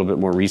do a little bit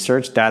more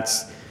research,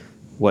 that's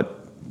what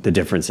the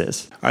difference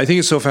is. I think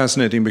it's so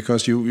fascinating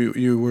because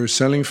you were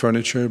selling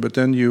furniture, but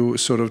then you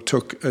sort of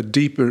took a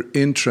deeper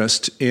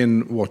interest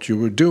in what you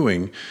were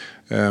doing.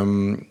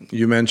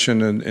 You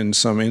mentioned in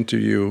some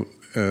interview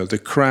the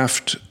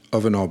craft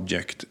of an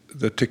object,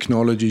 the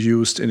technology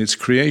used in its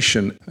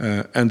creation,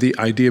 and the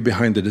idea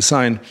behind the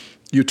design.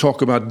 You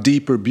talk about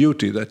deeper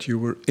beauty that you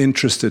were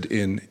interested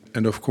in,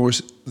 and of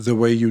course the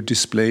way you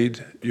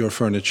displayed your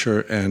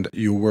furniture, and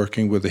you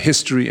working with the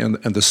history and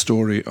the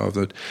story of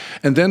it.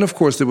 And then of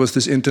course there was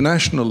this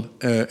international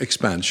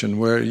expansion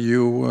where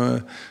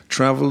you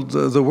traveled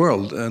the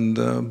world and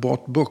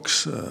bought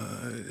books.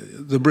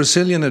 The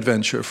Brazilian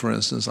adventure, for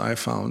instance, I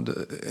found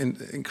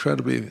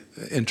incredibly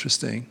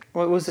interesting.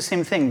 Well, it was the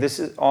same thing. This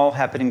is all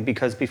happening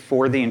because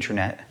before the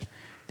internet,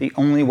 the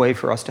only way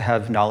for us to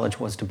have knowledge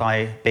was to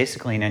buy,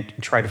 basically, and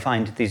try to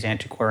find these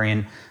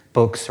antiquarian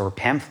books or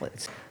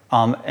pamphlets.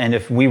 And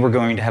if we were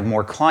going to have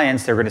more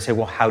clients, they were going to say,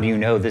 well, how do you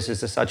know this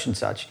is a such and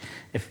such,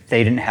 if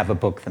they didn't have a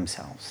book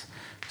themselves?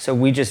 So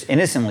we just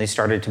innocently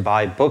started to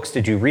buy books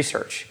to do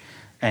research.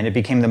 And it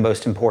became the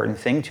most important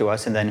thing to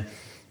us. And then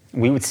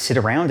we would sit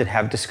around and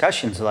have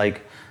discussions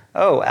like,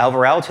 oh, Alvar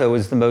Aalto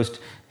is the most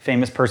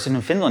famous person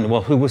in Finland.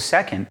 Well, who was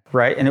second,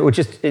 right? And it would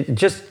just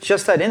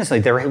that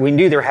instantly. We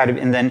knew there had to be,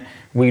 and then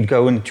we'd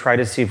go and try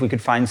to see if we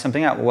could find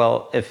something out.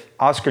 Well, if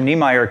Oscar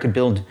Niemeyer could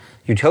build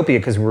Utopia,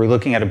 because we were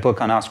looking at a book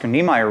on Oscar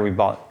Niemeyer we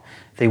bought,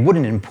 they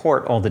wouldn't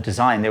import all the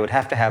design. They would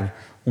have to have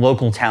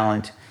local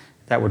talent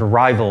that would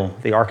rival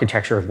the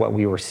architecture of what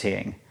we were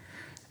seeing.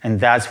 And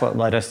that's what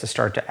led us to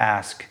start to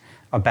ask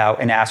about,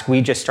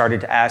 we just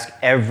started to ask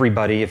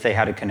everybody if they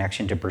had a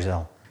connection to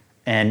Brazil.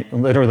 And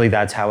literally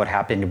that's how it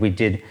happened. We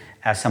did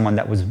ask someone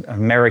that was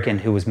American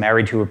who was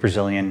married to a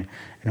Brazilian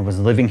and was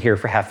living here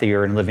for half the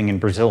year and living in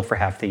Brazil for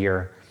half the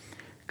year,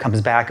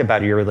 comes back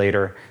about a year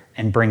later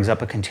and brings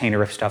up a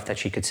container of stuff that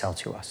she could sell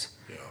to us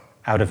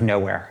out of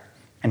nowhere.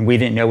 And we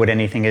didn't know what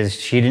anything is.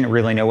 She didn't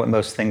really know what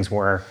most things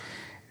were.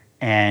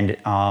 And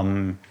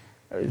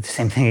the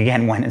same thing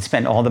again, went and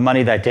spent all the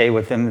money that day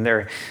with them,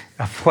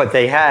 of what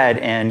they had.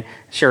 And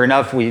sure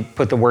enough, we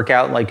put the work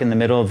out like in the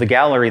middle of the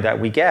gallery that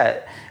we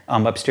get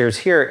upstairs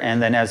here.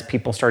 And then as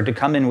people started to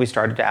come in, we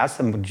started to ask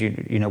them, do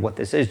you know what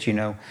this is? Do you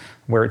know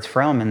where it's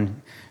from?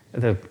 And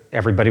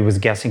everybody was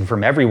guessing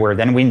from everywhere.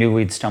 Then we knew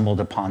we'd stumbled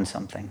upon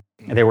something.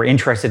 They were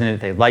interested in it.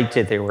 They liked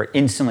it. They were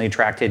instantly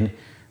attracted.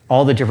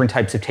 All the different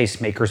types of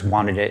tastemakers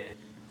wanted it.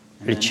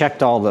 It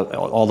checked all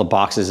the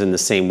boxes in the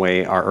same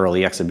way our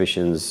early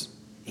exhibitions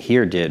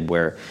here did,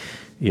 where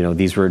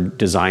these were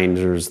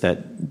designers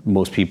that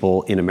most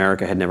people in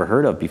America had never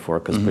heard of before,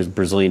 because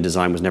Brazilian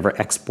design was never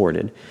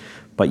exported,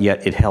 but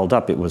yet it held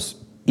up. It was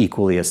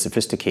equally as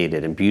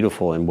sophisticated and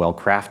beautiful and well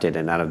crafted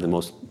and out of the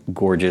most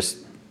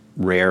gorgeous,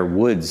 rare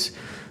woods.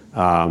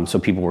 So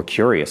people were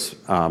curious.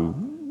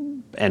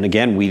 And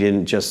again, we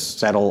didn't just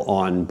settle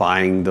on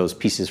buying those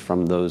pieces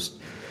from those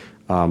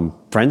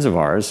friends of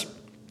ours.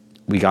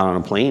 We got on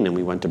a plane and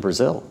we went to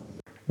Brazil.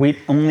 We'd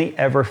only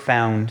ever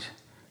found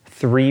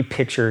 3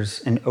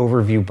 pictures in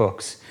overview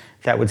books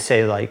that would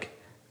say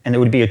and it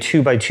would be a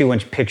 2x2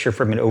 inch picture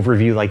from an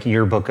overview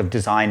yearbook of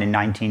design in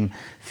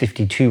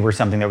 1952 or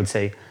something that would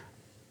say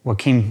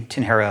Joaquim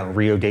Tinheiro,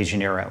 Rio de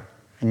Janeiro,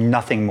 and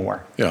nothing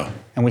more. Yeah.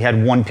 And we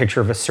had 1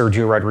 picture of a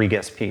Sergio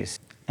Rodriguez piece.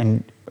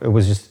 And it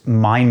was just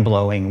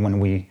mind-blowing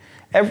when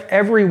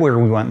everywhere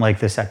we went like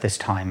this at this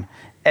time,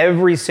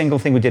 every single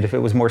thing we did, if it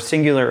was more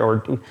singular,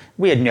 or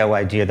we had no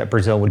idea that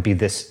Brazil would be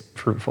this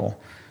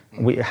fruitful.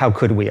 How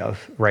could we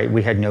have, right?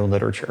 We had no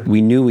literature.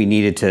 We knew we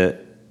needed to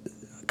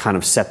kind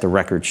of set the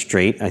record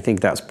straight. I think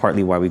that's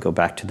partly why we go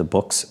back to the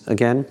books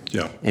again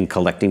and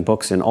collecting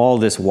books. And all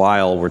this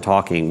while we're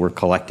talking, we're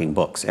collecting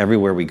books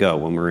everywhere we go.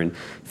 When we're in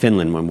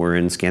Finland, when we're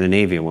in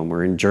Scandinavia, when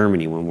we're in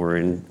Germany, when we're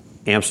in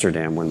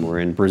Amsterdam, when we're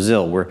in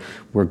Brazil,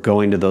 we're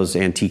going to those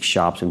antique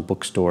shops and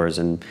bookstores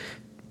and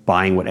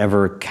buying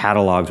whatever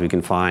catalogs we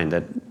can find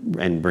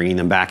and bringing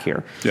them back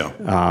here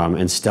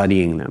and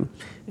studying them.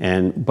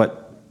 But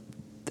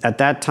at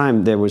that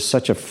time, there was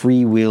such a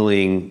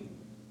freewheeling,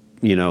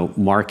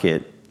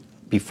 market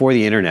before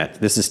the internet.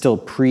 This is still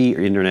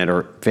pre-internet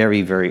or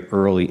very, very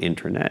early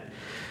internet,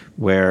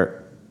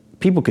 where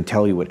people could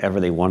tell you whatever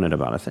they wanted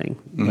about a thing.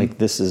 Like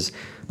this is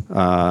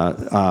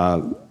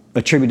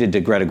attributed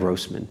to Greta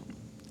Grossman.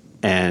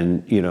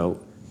 And,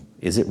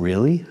 is it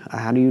really?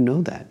 How do you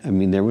know that? I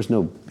mean, I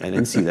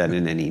didn't see that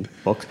in any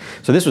books.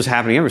 So this was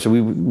happening everywhere. So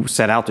we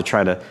set out to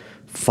try to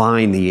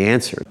find the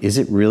answer. Is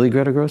it really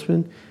Greta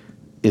Grossman?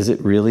 Is it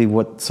really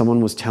what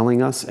someone was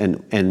telling us?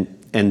 And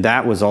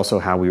that was also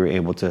how we were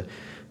able to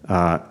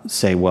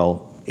say,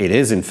 well, it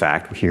is in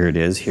fact, here it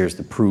is, here's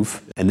the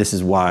proof, and this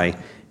is why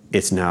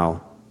it's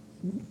now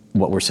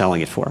what we're selling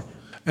it for.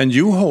 And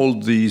you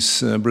hold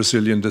these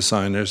Brazilian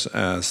designers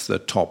as the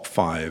top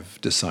 5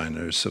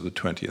 designers of the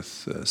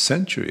 20th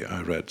century,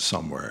 I read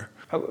somewhere.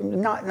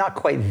 Not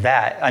quite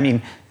that. I mean,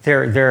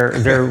 they're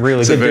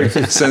really it's good. It's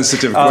a very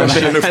sensitive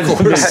question, of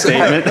course.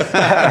 Statement.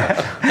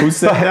 Who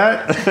said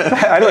that?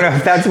 I don't know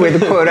if that's the way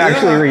the quote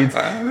actually reads.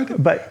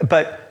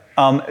 But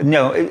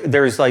no,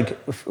 there's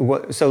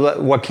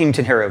Joaquim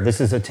Tenreiro, this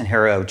is a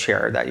Tenreiro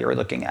chair that you're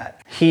looking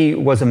at. He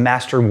was a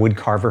master wood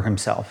carver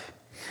himself.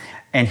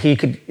 And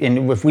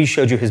if we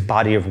showed you his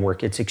body of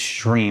work, it's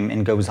extreme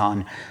and goes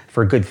on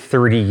for a good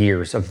 30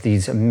 years of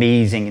these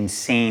amazing,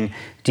 insane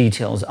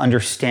details,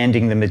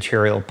 understanding the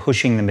material,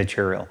 pushing the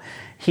material.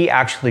 He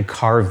actually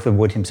carved the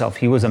wood himself.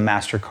 He was a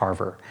master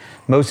carver.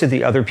 Most of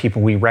the other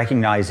people we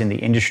recognize in the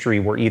industry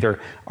were either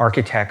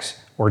architects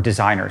or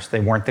designers. They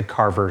weren't the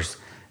carvers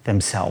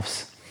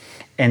themselves.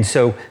 And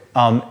so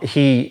so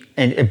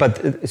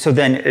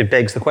then it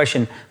begs the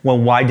question, well,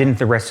 why didn't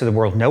the rest of the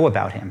world know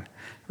about him?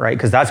 Right?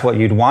 Because that's what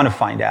you'd want to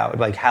find out.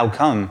 Like, how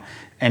come?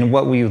 And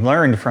what we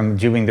learned from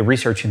doing the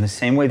research in the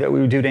same way that we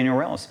would do it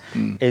anywhere else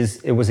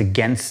is it was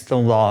against the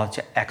law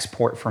to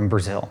export from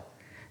Brazil.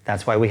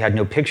 That's why we had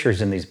no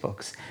pictures in these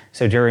books.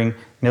 So during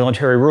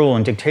military rule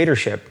and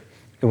dictatorship,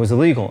 it was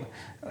illegal.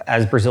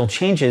 As Brazil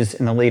changes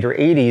in the later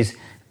 80s,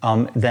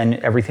 then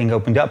everything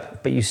opened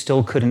up, but you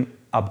still couldn't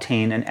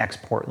obtain an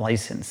export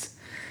license.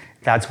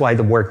 That's why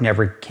the work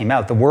never came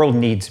out. The world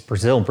needs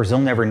Brazil. Brazil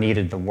never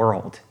needed the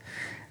world.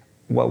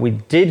 What we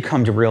did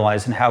come to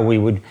realize and how we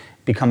would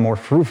become more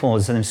fruitful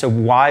is, and so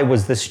why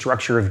was this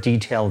structure of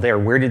detail there?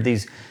 Where did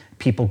these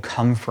people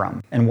come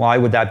from? And why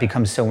would that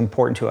become so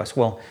important to us?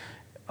 Well,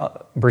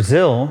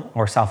 Brazil,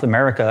 or South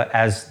America,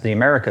 as the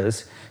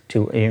Americas,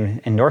 in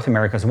North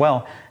America as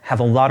well, have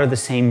a lot of the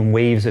same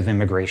waves of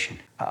immigration.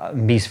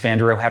 Mies van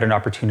der Rohe had an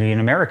opportunity in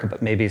America,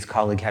 but maybe his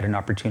colleague had an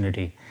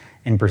opportunity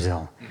in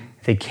Brazil.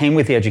 They came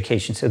with the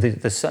education. So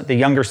the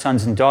younger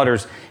sons and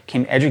daughters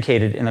came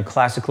educated in a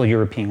classical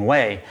European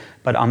way,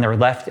 but on their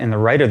left and the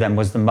right of them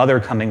was the mother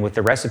coming with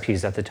the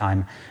recipes at the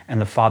time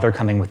and the father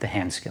coming with the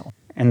hand skill.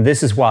 And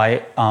this is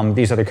why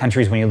these other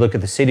countries, when you look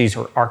at the cities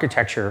or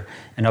architecture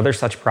and other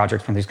such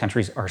projects from these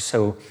countries, are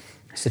so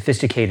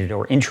sophisticated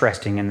or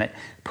interesting, and that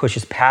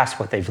pushes past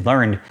what they've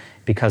learned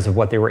because of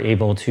what they were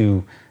able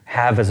to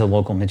have as a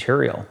local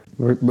material.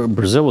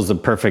 Brazil was the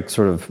perfect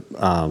sort of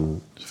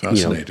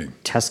fascinating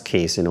test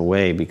case in a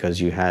way, because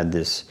you had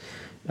this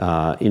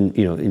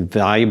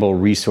invaluable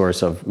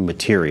resource of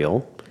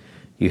material.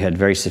 You had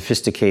very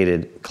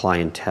sophisticated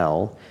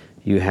clientele.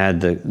 You had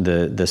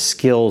the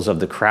skills of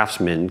the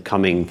craftsmen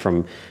coming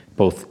from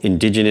both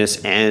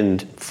indigenous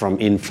and from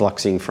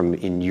influxing from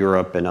in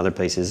Europe and other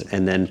places,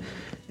 and then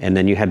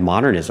you had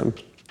modernism,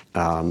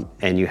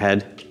 and you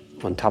had,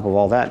 on top of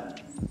all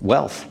that,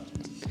 wealth.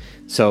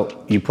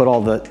 So you put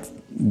all that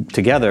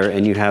together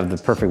and you have the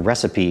perfect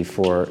recipe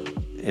for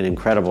an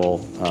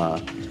incredible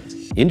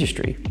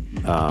industry,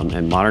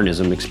 and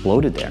modernism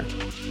exploded there.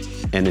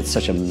 And it's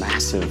such a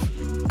massive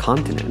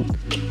continent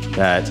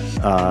that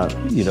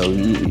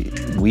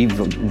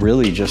we've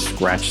really just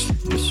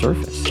scratched the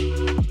surface.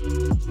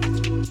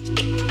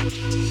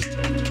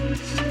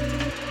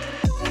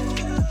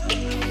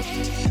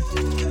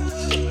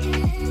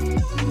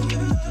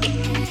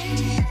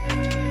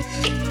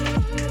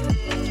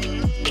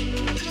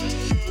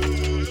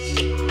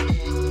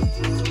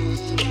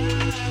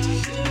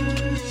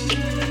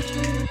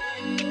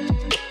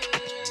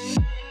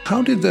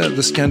 How did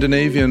the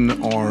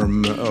Scandinavian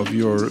arm of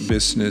your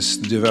business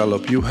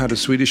develop? You had a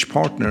Swedish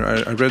partner.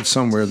 I read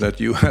somewhere that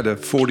you had a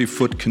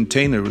 40-foot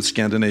container with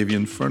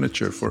Scandinavian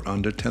furniture for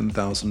under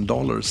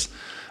 $10,000.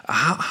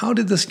 How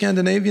did the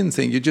Scandinavian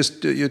thing?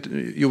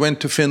 You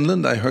went to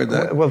Finland, I heard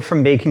that. Well,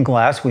 from Making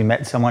Glass, we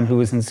met someone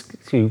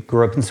who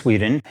grew up in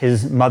Sweden.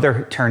 His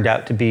mother turned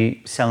out to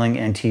be selling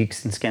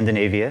antiques in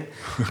Scandinavia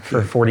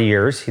for 40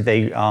 years.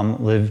 They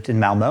lived in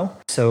Malmö.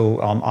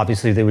 So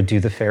obviously they would do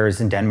the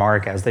fairs in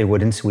Denmark as they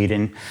would in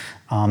Sweden.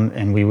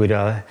 And we would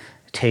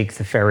take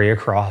the ferry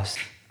across,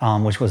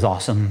 which was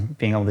awesome,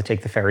 being able to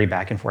take the ferry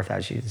back and forth,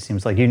 as it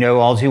seems like you know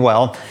all too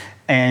well.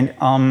 And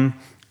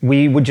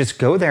we would just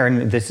go there,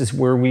 and this is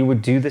where we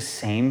would do the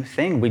same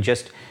thing.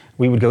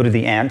 We would go to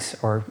the Ants,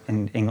 or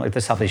in England,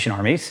 the Salvation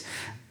Armies,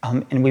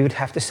 and we would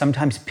have to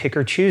sometimes pick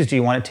or choose. Do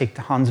you want to take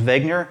the Hans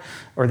Wegner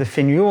or the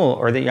Finn Juhl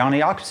or the Johnny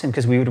Jakobsen?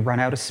 Because we would run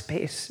out of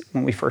space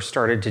when we first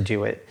started to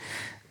do it.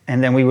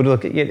 And then we would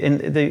look at it,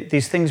 and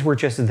these things were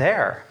just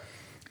there.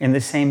 In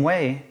the same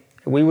way,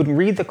 we would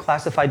read the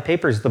classified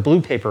papers, the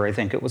blue paper, I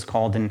think it was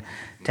called in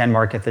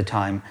Denmark at the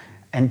time,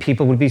 and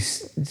people would be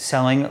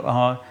selling,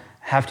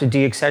 have to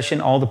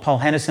deaccession all the Paul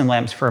Hennison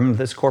lamps from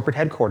this corporate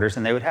headquarters,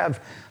 and they would have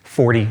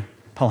 40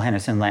 Paul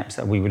Hennison lamps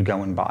that we would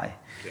go and buy.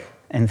 Yeah.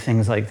 And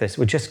things like this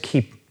would just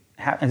keep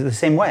happening the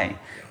same way.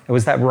 It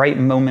was that right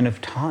moment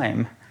of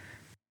time.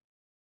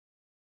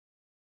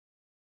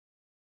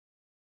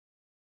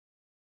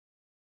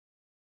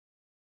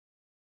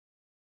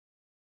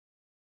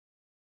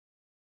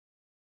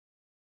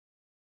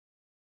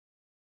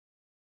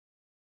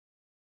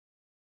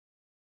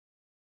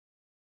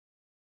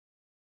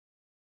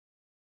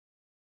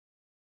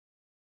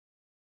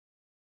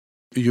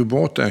 You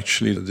bought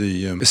actually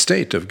the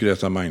estate of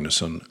Greta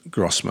Magnusson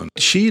Grossman.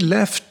 She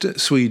left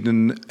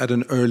Sweden at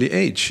an early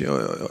age.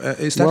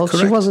 Is that correct?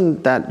 Well, she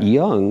wasn't that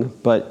young,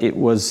 but it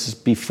was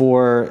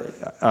before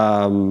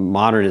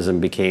modernism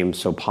became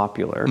so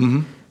popular.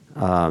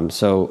 Mm-hmm.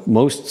 So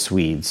most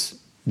Swedes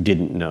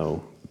didn't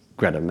know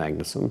Greta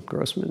Magnusson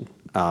Grossman.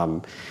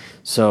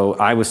 So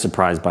I was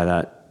surprised by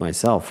that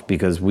myself,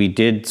 because we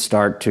did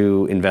start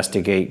to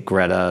investigate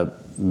Greta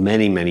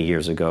many, many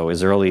years ago.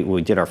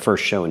 We did our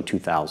first show in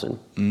 2000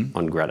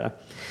 on Greta.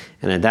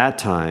 And at that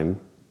time,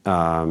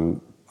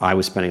 I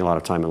was spending a lot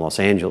of time in Los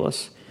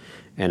Angeles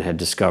and had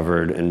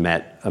discovered and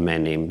met a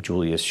man named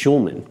Julius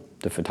Schulman,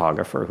 the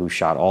photographer who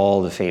shot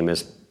all the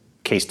famous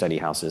case study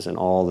houses and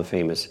all the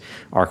famous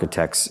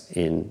architects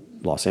in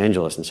Los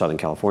Angeles and Southern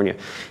California.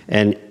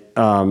 And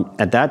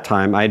at that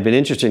time, I had been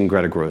interested in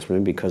Greta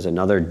Grossman because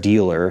another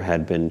dealer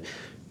had been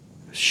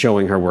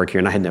showing her work here,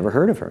 and I had never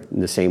heard of her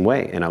in the same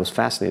way, and I was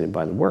fascinated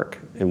by the work,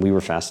 and we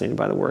were fascinated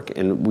by the work,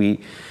 and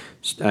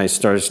I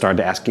started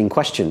asking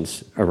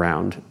questions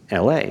around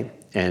LA,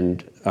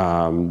 and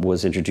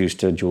was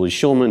introduced to Julie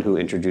Schulman, who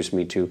introduced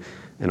me to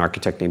an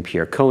architect named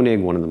Pierre Koenig,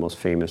 one of the most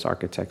famous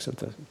architects of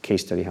the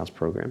Case Study House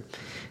program.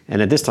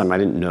 And at this time, I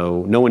didn't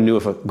know, no one knew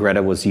if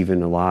Greta was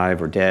even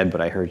alive or dead,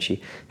 but I heard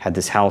she had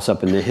this house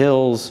up in the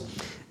hills.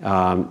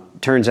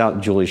 Turns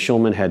out Julie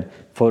Schulman had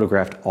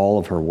photographed all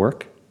of her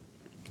work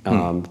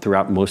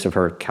throughout most of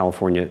her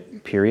California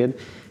period,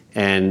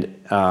 and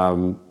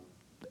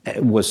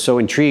was so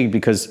intrigued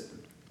because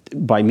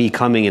by me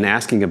coming and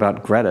asking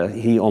about Greta,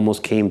 he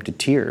almost came to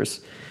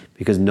tears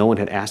because no one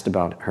had asked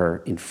about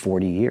her in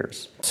 40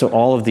 years. So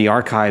all of the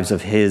archives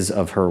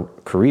of her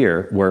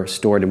career were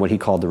stored in what he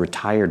called the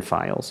retired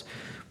files,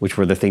 which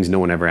were the things no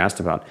one ever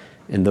asked about,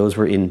 and those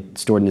were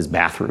stored in his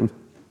bathroom.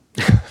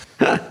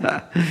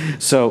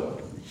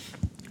 So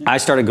I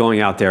started going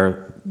out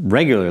there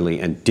regularly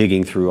and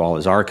digging through all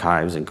his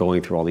archives and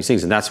going through all these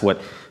things. And that's what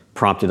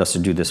prompted us to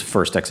do this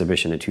first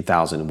exhibition in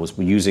 2000, was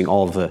using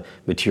all of the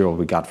material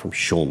we got from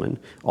Schulman,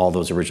 all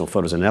those original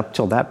photos. And up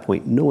till that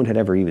point, no one had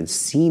ever even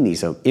seen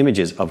these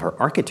images of her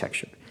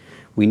architecture.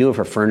 We knew of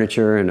her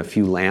furniture and a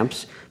few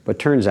lamps, but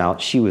turns out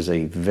she was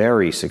a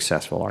very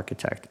successful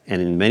architect.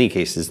 And in many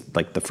cases,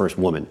 like the first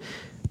woman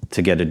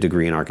to get a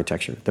degree in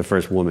architecture, the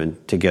first woman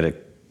to get a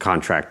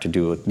contract to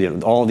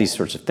do all these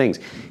sorts of things.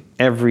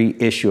 Every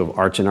issue of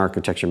Arts and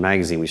Architecture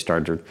magazine we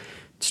started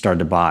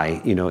to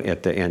buy,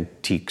 at the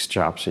antique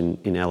shops in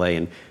LA,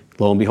 and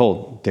lo and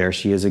behold, there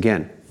she is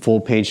again. Full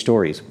page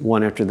stories,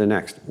 one after the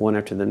next, one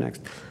after the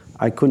next.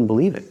 I couldn't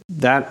believe it.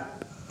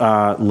 That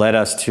led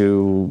us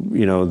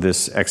to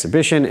this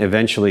exhibition.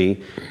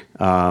 Eventually,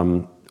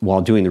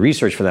 while doing the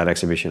research for that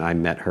exhibition, I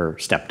met her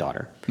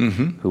stepdaughter,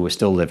 who was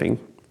still living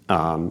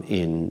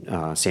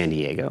in San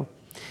Diego,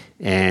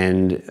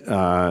 and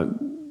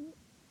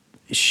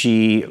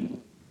she.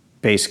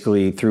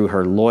 Basically, through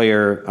her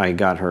lawyer, I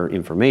got her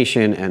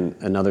information, and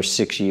another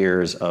 6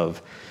 years of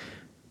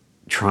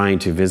trying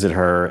to visit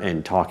her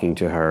and talking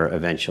to her.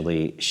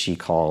 Eventually, she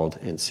called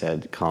and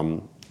said,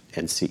 come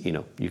and see,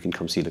 you can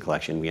come see the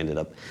collection. We ended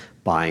up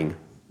buying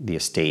the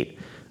estate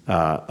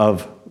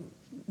of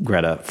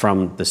Greta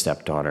from the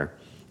stepdaughter.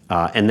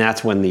 And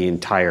that's when the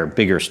entire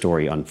bigger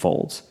story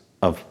unfolds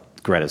of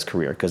Greta's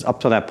career. Because up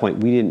to that point,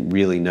 we didn't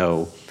really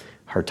know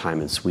her time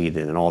in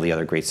Sweden and all the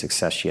other great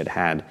success she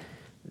had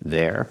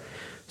there.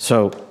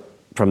 So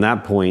from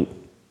that point,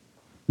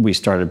 we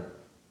started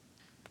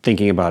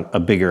thinking about a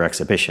bigger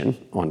exhibition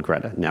on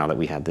Greta, now that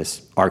we had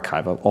this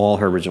archive of all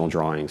her original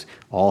drawings,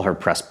 all her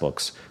press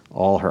books,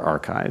 all her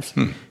archives,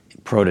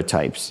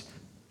 prototypes,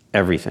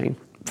 everything,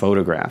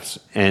 photographs.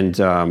 And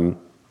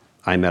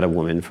I met a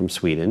woman from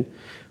Sweden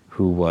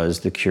who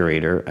was the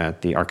curator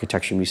at the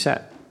Architecture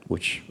Museet,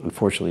 which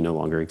unfortunately no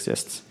longer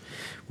exists,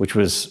 which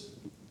was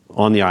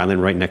on the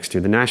island right next to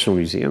the National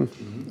Museum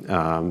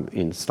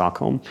in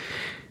Stockholm.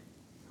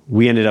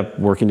 We ended up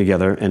working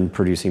together and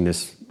producing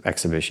this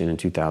exhibition in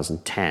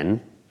 2010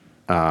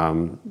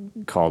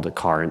 called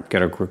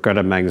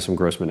Greta Magnusson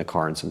Grossman, A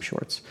Car and Some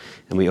Shorts.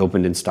 And we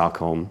opened in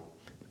Stockholm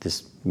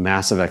this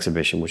massive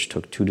exhibition, which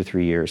took 2 to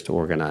 3 years to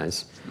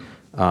organize.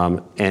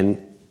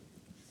 And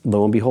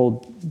lo and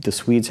behold, the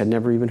Swedes had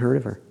never even heard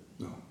of her.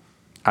 No.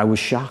 I was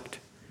shocked,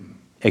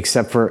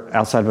 except for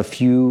outside of a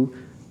few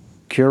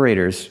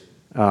curators.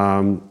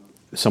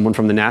 Someone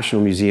from the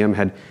National Museum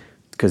had,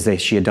 because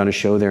she had done a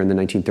show there in the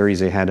 1930s,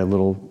 they had a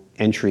little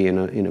entry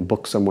in a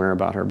book somewhere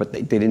about her, but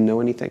they didn't know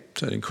anything.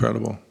 That's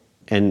incredible.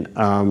 And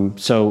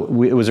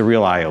it was a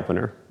real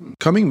eye-opener.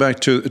 Coming back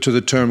to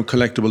the term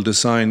collectible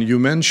design, you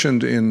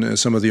mentioned in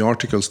some of the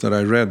articles that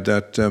I read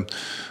that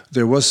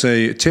there was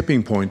a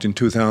tipping point in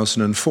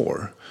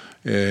 2004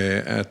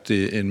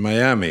 in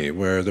Miami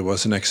where there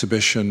was an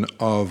exhibition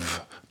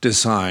of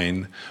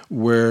design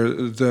where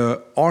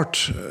the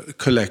art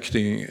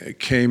collecting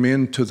came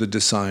into the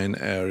design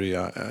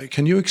area.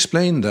 Can you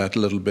explain that a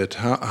little bit,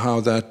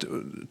 how that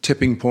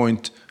tipping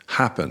point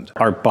happened?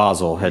 Art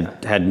Basel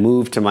had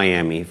moved to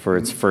Miami for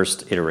its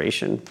first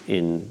iteration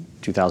in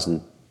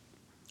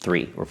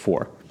 2003 or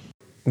 4.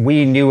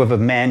 We knew of a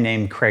man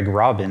named Craig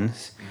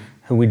Robbins,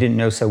 who we didn't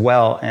know so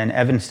well, and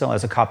Evan still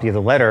has a copy of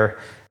the letter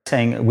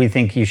saying, we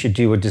think you should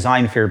do a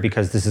design fair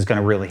because this is going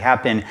to really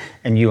happen,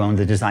 and you own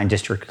the design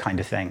district kind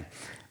of thing.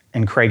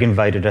 And Craig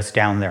invited us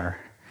down there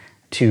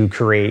to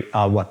create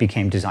what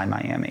became Design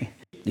Miami.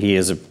 He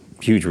is a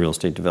huge real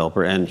estate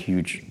developer and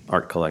huge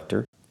art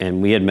collector.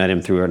 And we had met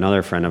him through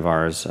another friend of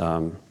ours,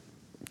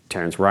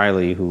 Terrence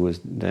Riley, who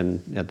was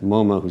then at the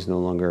MoMA,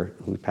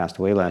 who passed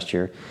away last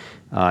year,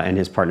 and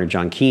his partner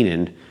John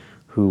Keenan,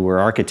 who were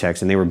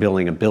architects, and they were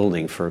building a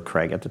building for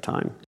Craig at the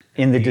time.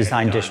 In the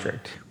design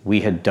district.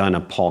 We had done a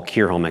Paul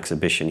Kierholm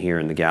exhibition here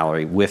in the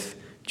gallery with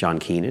John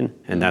Keenan,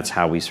 and that's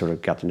how we sort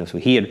of got to know. So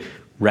he had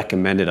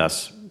recommended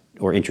us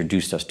or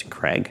introduced us to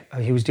Craig.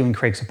 He was doing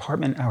Craig's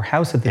apartment, our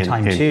house at the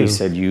time, and too. He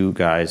said, you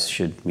guys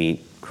should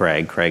meet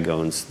Craig. Craig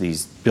owns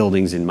these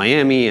buildings in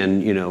Miami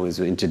and, is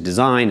into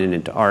design and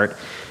into art.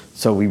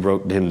 So we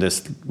wrote him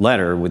this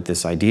letter with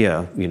this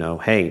idea,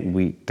 hey,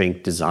 we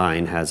think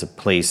design has a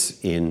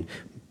place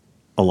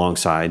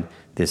alongside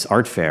this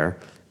art fair.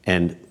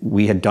 And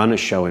we had done a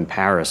show in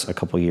Paris a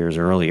couple years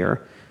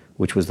earlier,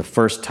 which was the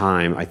first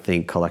time I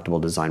think collectible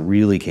design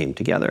really came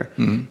together.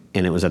 Mm-hmm.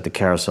 And it was at the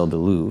Carousel du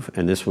Louvre.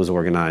 And this was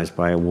organized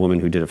by a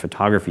woman who did a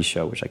photography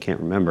show, which I can't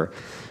remember.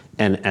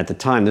 And at the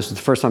time, this was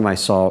the first time I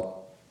saw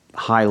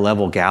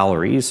high-level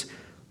galleries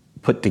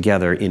put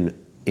together in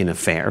a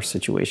fair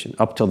situation.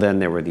 Up till then,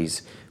 there were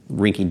these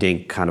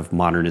rinky-dink kind of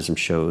modernism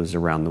shows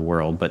around the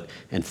world,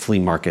 and flea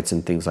markets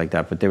and things like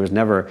that. But there was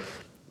never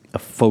a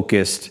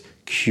focused,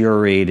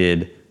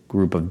 curated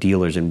group of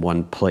dealers in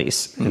one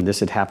place. And this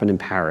had happened in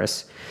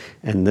Paris.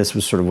 And this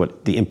was sort of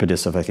what the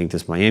impetus of, I think,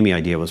 this Miami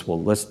idea was, well,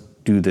 let's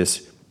do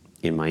this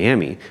in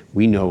Miami.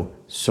 We know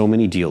so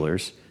many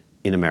dealers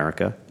in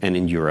America and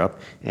in Europe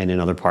and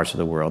in other parts of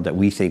the world that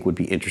we think would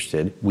be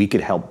interested. We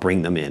could help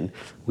bring them in.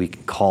 We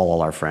can call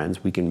all our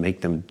friends. We can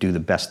make them do the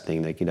best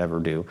thing they could ever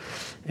do.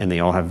 And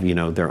they all have,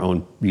 their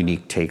own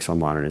unique takes on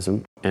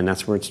modernism. And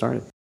that's where it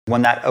started.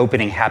 When that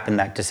opening happened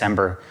that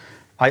December,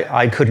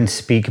 I couldn't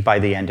speak by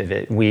the end of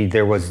it.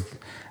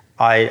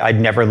 I'd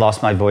never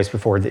lost my voice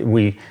before.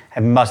 We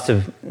must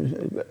have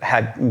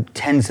had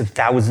tens of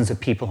thousands of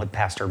people had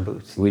passed our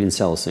booths. We didn't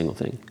sell a single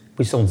thing.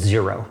 We sold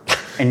 0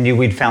 and knew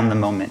we'd found the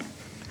moment.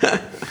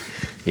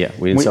 Yeah,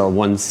 we didn't sell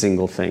one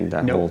single thing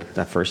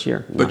that first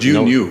year. But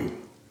you knew.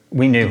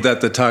 We knew.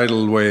 That the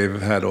tidal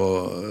wave had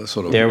a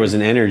sort of... There was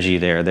an energy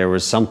there. There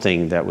was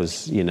something that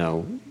was,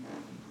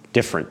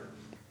 different.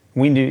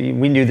 We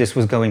knew this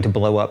was going to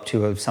blow up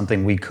to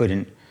something we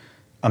couldn't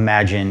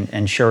imagine,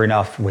 and sure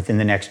enough,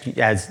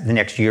 as the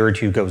next year or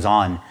two goes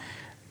on,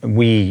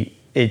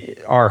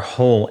 our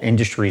whole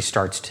industry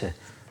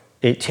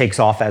takes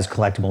off as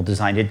collectible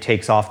design. It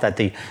takes off that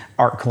the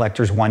art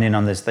collectors want in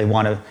on this. They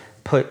want to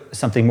put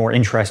something more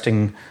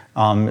interesting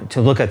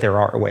to look at their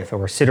art with,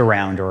 or sit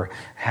around, or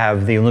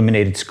have the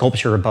illuminated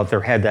sculpture above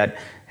their head that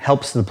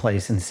helps the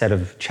place instead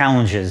of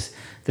challenges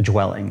the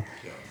dwelling.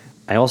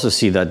 I also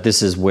see that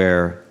this is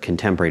where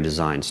contemporary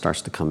design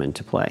starts to come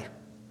into play.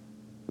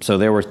 So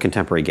there were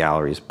contemporary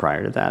galleries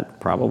prior to that,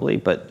 probably,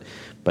 but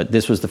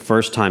this was the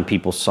first time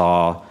people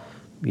saw,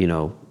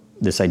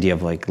 this idea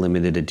of like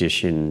limited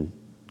edition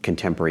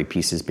contemporary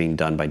pieces being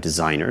done by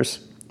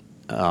designers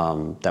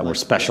that were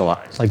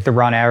specialized. Like the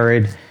Ron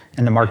Arad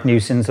and the Mark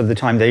Newsons of the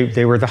time,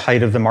 they were the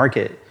height of the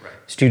market. Right.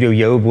 Studio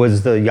Job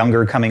was the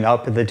younger coming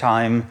up at the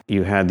time.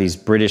 You had these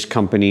British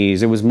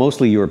companies. It was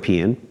mostly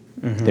European.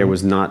 Mm-hmm. There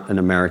was not an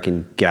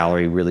American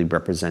gallery really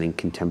representing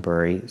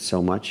contemporary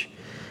so much.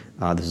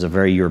 This is a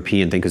very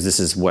European thing because this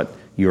is what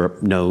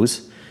Europe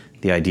knows,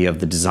 the idea of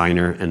the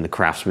designer and the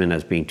craftsman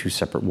as being two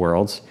separate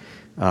worlds.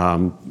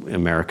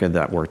 America,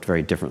 that worked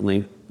very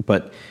differently.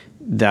 But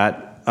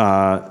that,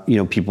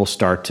 people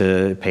start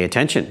to pay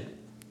attention.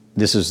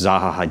 This is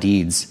Zaha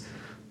Hadid's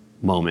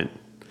moment,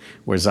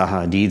 where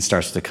Zaha Hadid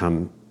starts to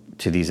come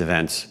to these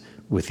events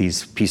with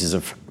these pieces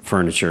of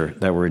furniture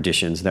that were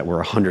editions that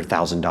were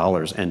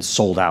 $100,000 and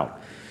sold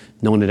out.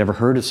 No one had ever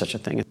heard of such a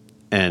thing.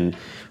 And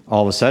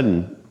all of a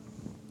sudden,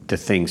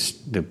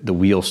 the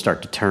wheels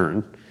start to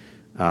turn.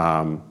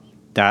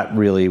 That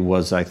really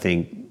was, I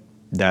think,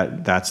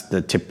 that's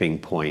the tipping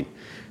point,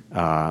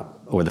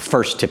 or the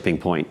first tipping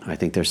point. I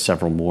think there's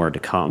several more to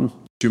come.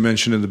 You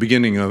mentioned in the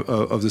beginning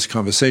of this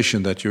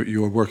conversation that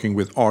you're working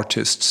with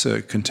artists,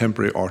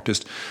 contemporary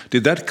artists.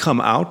 Did that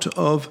come out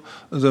of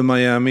the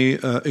Miami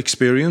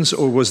experience,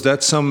 or was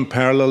that some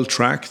parallel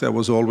track that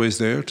was always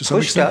there to some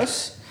extent? Pushed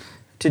us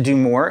to do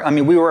more. I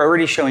mean, we were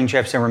already showing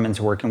Jeff Zimmerman's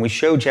work, and we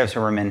showed Jeff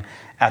Zimmerman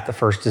at the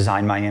first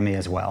Design Miami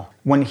as well.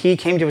 When he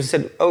came to us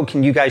and said, oh,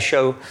 can you guys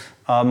show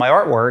my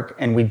artwork?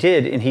 And we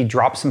did, and he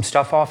dropped some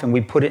stuff off and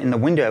we put it in the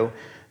window.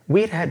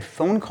 We had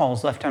phone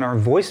calls left on our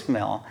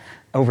voicemail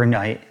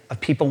overnight of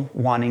people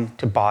wanting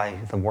to buy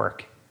the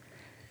work,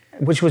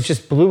 which was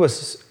just blew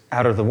us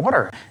out of the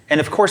water. And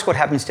of course, what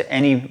happens to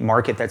any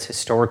market that's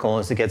historical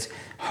is it gets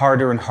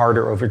harder and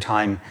harder over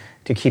time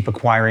to keep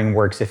acquiring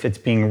works if it's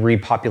being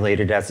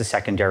repopulated as a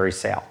secondary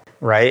sale,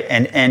 right?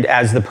 And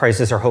as the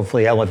prices are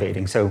hopefully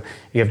elevating. So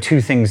you have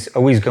two things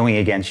always going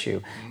against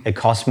you. It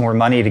costs more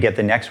money to get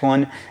the next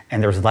one,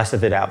 and there's less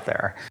of it out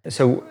there.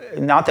 So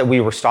not that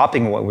we were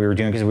stopping what we were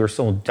doing because we were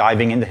still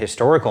diving into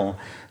historical,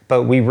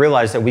 but we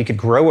realized that we could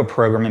grow a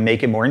program and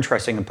make it more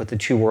interesting and put the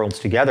two worlds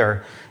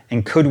together.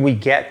 And could we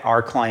get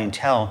our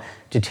clientele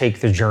to take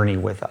the journey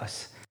with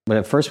us? But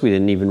at first we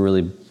didn't even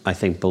really, I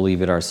think,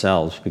 believe it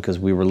ourselves because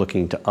we were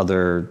looking to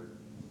other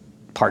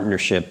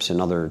partnerships and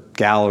other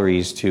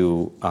galleries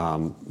to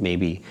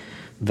maybe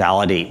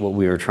validate what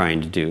we were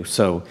trying to do.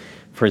 So,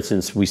 for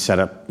instance, we set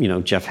up,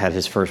 Jeff had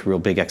his first real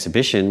big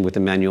exhibition with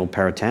Emmanuel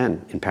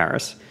Perrotin in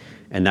Paris.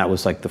 And that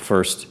was like the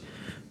first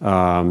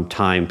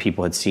time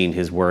people had seen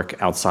his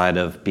work outside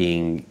of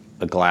being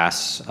a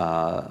glass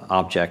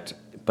object,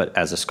 but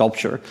as a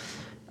sculpture.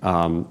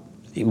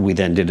 We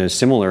then did a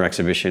similar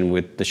exhibition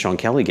with the Sean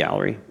Kelly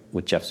Gallery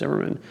with Jeff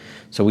Zimmerman.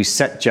 So we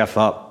set Jeff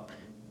up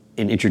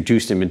and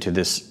introduced him into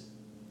this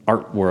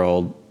art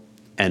world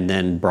and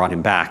then brought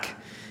him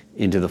back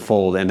into the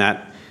fold. And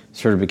that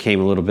sort of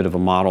became a little bit of a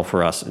model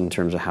for us in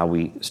terms of how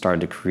we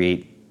started to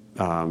create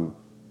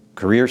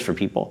careers for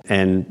people.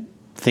 And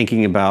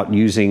thinking about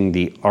using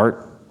the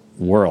art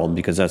world,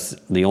 because that's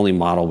the only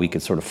model we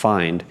could sort of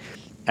find,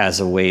 as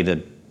a way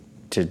to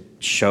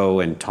show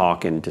and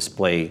talk and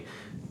display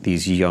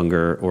these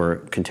younger or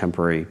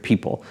contemporary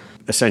people.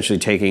 Essentially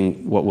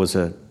taking what was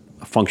a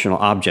functional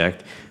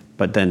object,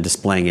 but then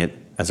displaying it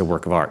as a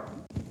work of art.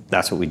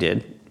 That's what we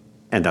did,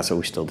 and that's what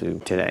we still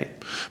do today.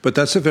 But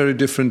that's a very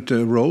different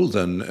role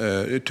then,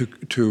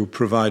 to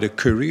provide a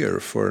career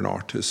for an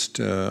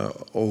artist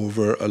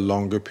over a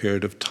longer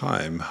period of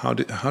time. How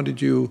did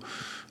you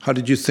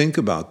think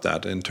about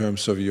that in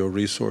terms of your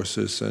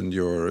resources and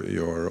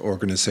your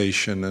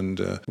organization?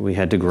 And we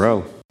had to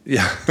grow.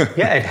 Yeah,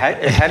 it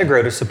had to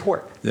grow to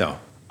support. Yeah,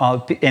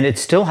 and it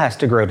still has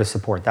to grow to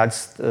support.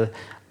 That's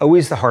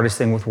always the hardest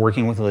thing with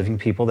working with living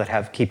people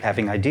that keep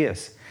having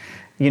ideas.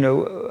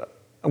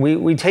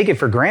 We take it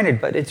for granted,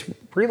 but it's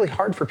really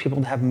hard for people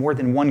to have more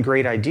than one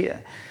great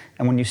idea.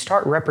 And when you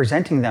start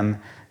representing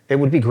them, it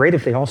would be great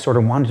if they all sort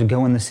of wanted to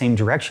go in the same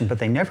direction, but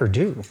they never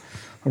do,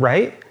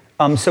 right?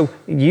 So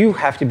you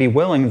have to be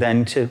willing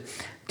then to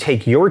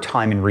take your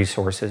time and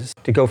resources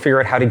to go figure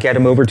out how to get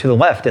them over to the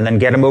left and then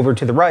get them over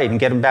to the right and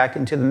get them back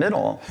into the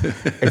middle.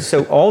 And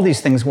so all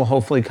these things will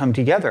hopefully come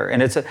together.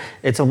 And it's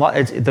a lot.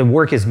 The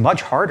work is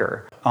much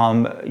harder,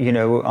 but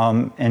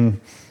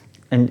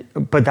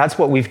that's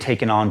what we've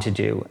taken on to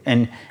do.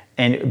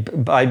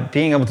 And by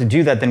being able to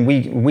do that, then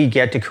we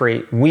get to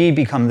create. We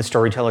become the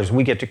storytellers.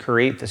 We get to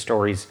create the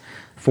stories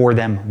for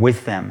them,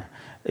 with them.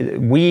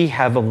 We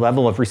have a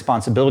level of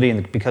responsibility,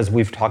 because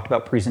we've talked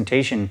about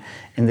presentation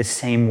in the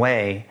same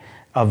way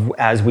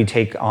as we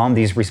take on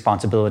these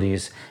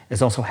responsibilities,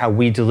 is also how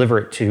we deliver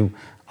it to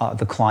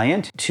the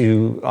client,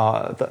 to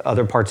the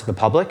other parts of the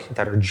public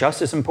that are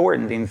just as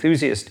important. The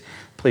enthusiast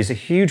plays a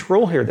huge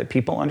role here that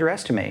people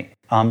underestimate,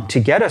 to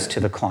get us to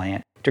the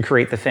client, to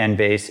create the fan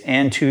base,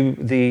 and to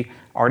the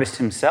artist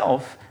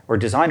himself or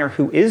designer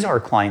who is our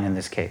client in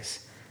this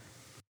case.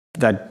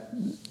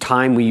 That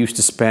time we used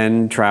to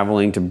spend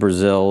traveling to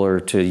Brazil or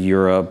to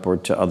Europe or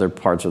to other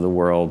parts of the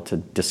world to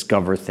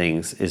discover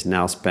things is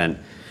now spent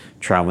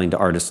traveling to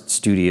artist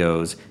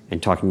studios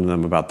and talking to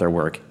them about their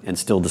work and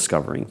still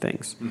discovering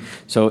things. Mm.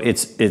 So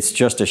it's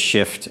just a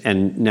shift,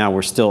 and now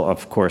we're still,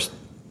 of course,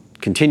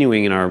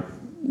 continuing in our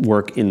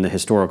work in the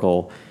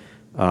historical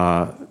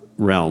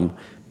realm,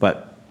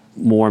 but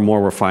more and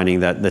more we're finding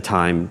that the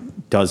time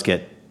does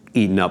get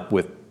eaten up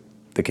with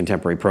the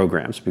contemporary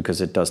programs,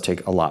 because it does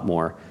take a lot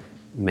more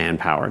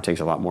manpower, it takes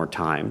a lot more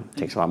time, it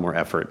takes a lot more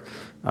effort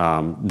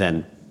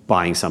than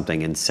buying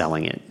something and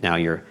selling it. Now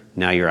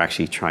you're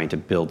actually trying to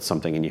build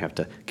something, and you have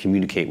to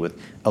communicate with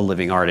a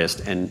living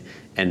artist, and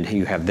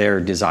you have their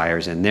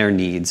desires and their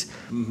needs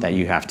that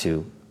you have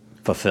to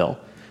fulfill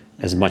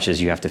as much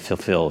as you have to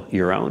fulfill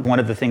your own. One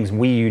of the things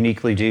we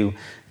uniquely do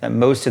that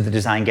most of the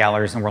design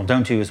galleries in the world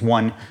don't do is,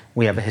 one,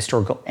 we have a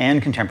historical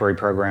and contemporary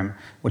program,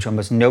 which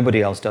almost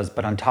nobody else does.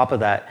 But on top of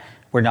that,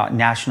 we're not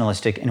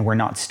nationalistic and we're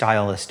not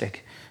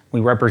stylistic. We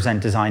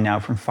represent design now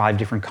from 5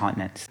 different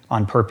continents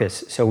on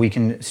purpose, so we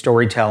can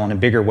storytell in a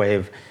bigger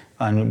way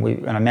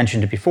and I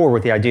mentioned it before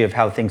with the idea of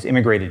how things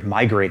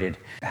migrated.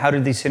 How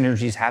did these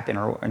synergies happen,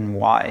 and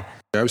why?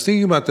 I was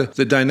thinking about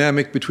the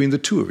dynamic between the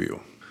two of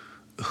you.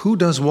 Who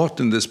does what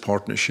in this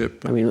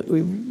partnership? I mean,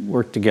 we've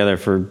worked together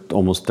for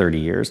almost 30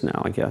 years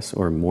now, I guess,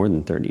 or more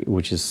than 30,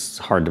 which is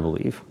hard to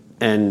believe.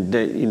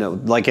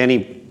 And, like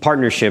any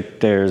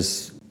partnership,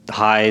 there's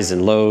highs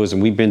and lows,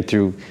 and we've been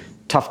through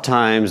tough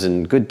times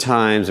and good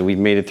times, and we've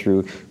made it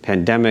through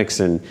pandemics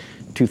and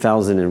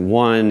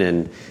 2001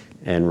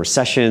 and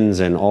recessions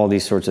and all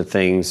these sorts of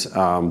things.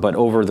 But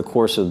over the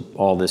course of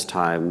all this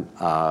time,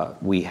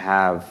 we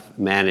have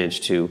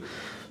managed to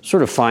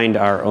sort of find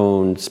our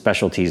own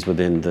specialties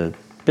within the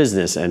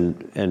business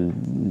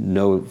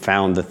and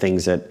found the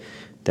things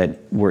that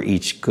we're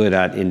each good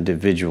at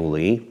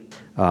individually,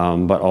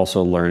 but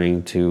also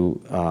learning to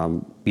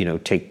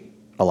take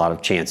a lot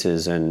of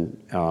chances. And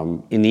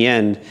in the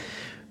end,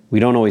 we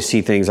don't always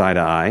see things eye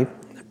to eye,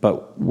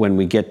 but when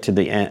we get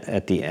to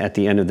at the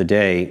end of the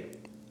day,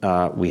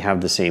 we have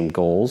the same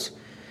goals,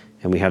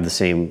 and we have the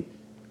same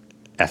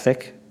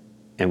ethic,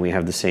 and we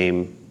have the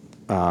same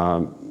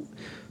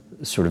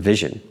sort of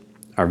vision.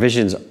 Our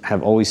visions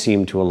have always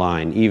seemed to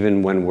align,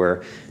 even when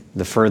we're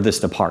the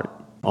furthest apart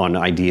on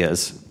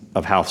ideas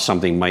of how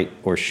something might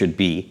or should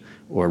be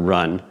or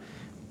run.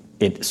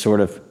 It sort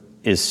of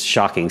is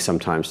shocking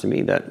sometimes to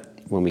me that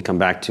when we come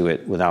back to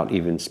it without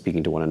even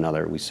speaking to one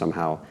another, we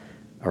somehow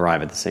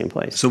arrive at the same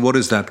place. So what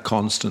is that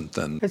constant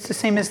then? It's the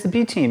same as the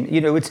B team.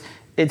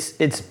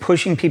 It's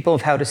pushing people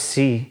of how to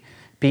see,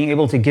 being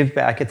able to give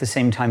back at the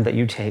same time that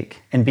you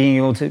take, and being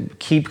able to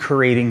keep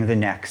creating the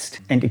next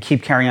and to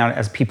keep carrying out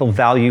as people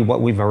value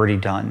what we've already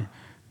done.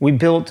 We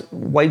built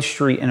White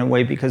Street in a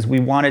way because we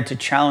wanted to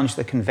challenge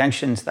the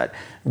conventions that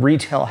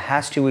retail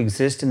has to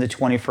exist in the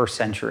 21st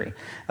century,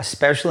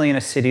 especially in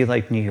a city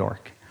like New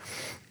York.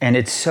 And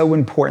it's so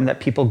important that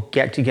people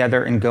get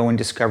together and go and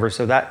discover.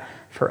 So that,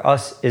 for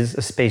us, is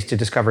a space to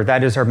discover.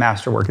 That is our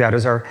masterwork. That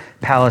is our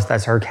palace.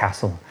 That's our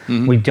castle.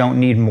 Mm-hmm. We don't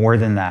need more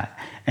than that.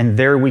 And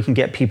there we can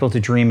get people to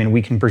dream, and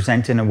we can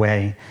present in a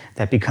way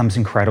that becomes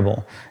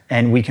incredible.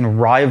 And we can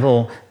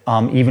rival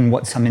even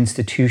what some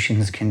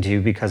institutions can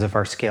do because of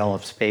our scale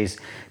of space,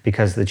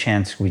 because of the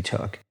chance we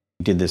took.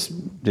 We did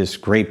this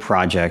great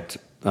project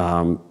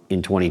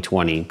in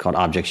 2020 called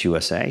Objects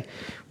USA,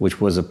 which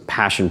was a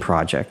passion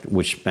project,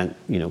 which spent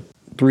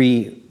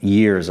 3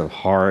 years of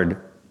hard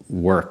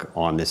work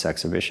on this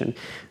exhibition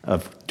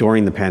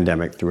during the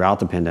pandemic, throughout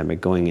the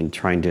pandemic, going and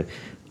trying to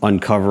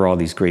uncover all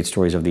these great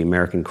stories of the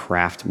American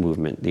craft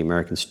movement, the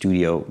American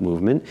studio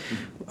movement,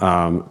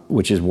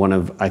 which is one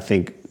of, I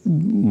think,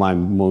 my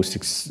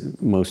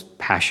most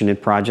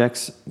passionate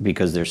projects,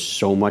 because there's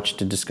so much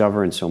to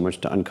discover and so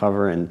much to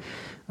uncover. And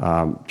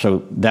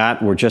so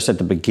that we're just at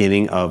the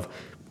beginning of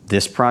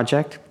this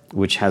project,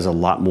 which has a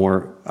lot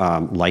more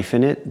life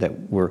in it, that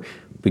we're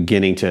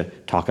beginning to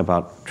talk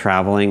about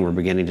traveling. We're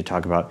beginning to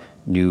talk about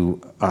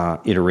new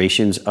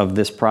iterations of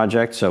this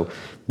project. So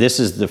this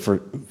is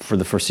for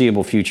the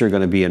foreseeable future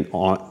going to be an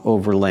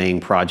overlaying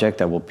project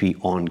that will be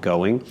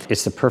ongoing.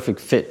 It's the perfect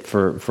fit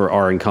for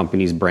our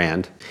company's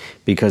brand,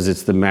 because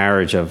it's the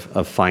marriage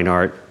of fine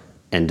art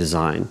and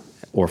design,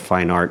 or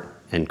fine art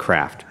and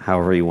craft,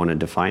 however you want to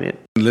define it.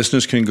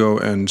 Listeners can go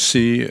and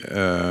see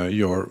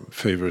your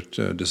favorite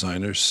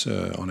designers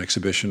on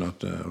exhibition at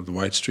the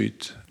White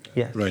Street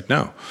right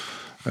now.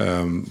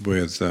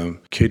 With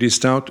Katie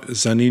Stout,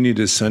 Zanini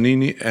de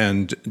Zanini,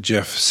 and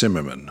Jeff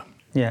Zimmerman.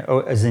 Yeah,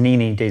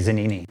 Zanini de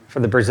Zanini, for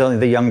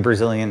the young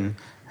Brazilian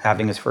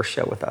having his first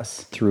show with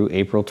us. Through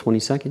April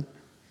 22nd.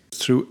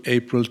 Through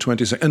April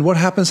 22nd. And what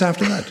happens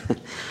after that?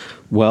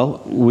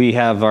 Well, we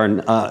have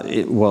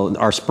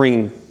our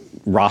spring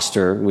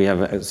roster. We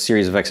have a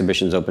series of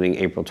exhibitions opening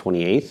April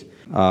 28th.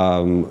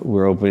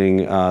 We're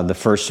opening the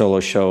first solo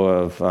show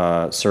of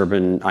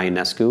Serban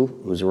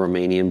Ionescu, who's a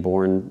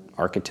Romanian-born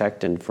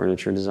architect and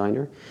furniture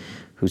designer,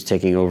 who's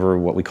taking over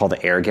what we call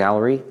the Air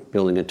Gallery,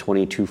 building a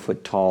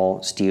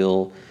 22-foot-tall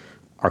steel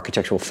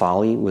architectural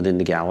folly within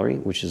the gallery,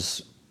 which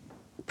is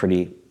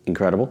pretty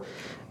incredible.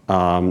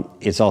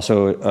 It's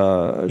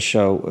also a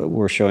show,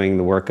 we're showing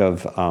the work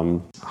of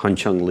Han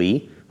Chung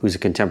Lee, who's a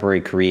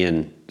contemporary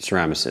Korean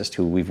ceramicist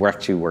who we've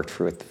worked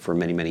for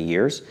many, many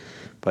years.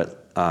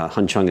 But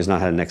Han Chung has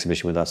not had an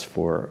exhibition with us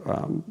for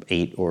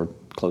 8 or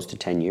close to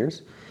 10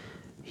 years.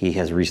 He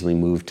has recently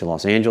moved to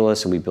Los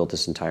Angeles, and we built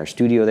this entire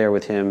studio there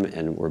with him,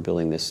 and we're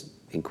building this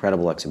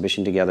incredible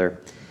exhibition together.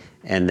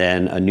 And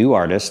then a new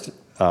artist,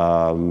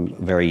 a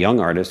very young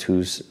artist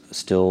who's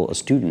still a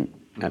student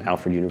at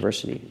Alfred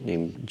University,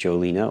 named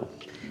Jolie No.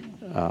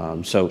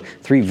 So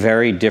 3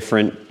 very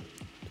different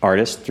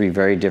artists, 3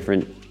 very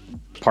different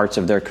parts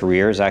of their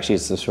careers. Actually,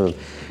 it's the sort of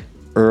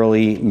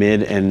early,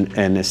 mid,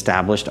 and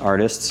established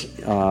artists.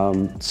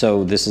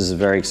 So this is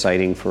very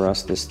exciting for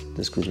us,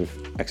 this group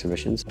of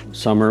exhibitions.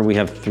 Summer, we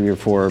have 3 or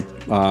 4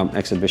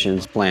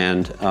 exhibitions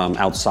planned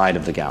outside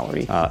of the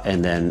gallery.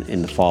 And then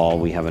in the fall,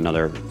 we have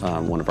another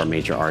one of our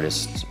major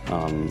artists,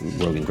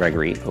 Rogan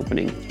Gregory,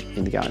 opening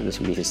in the gallery. This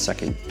will be his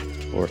 2nd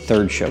or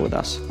 3rd show with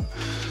us.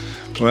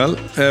 Well,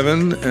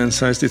 Evan and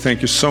Saisti,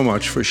 thank you so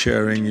much for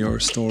sharing your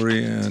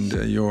story and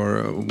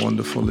your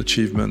wonderful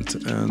achievement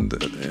and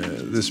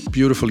this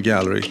beautiful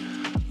gallery.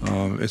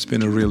 It's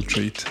been a real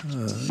treat.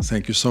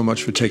 Thank you so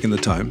much for taking the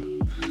time.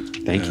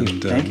 Thank you.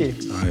 Thank you.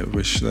 I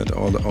wish that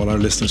all our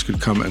listeners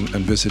could come and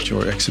visit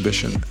your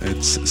exhibition.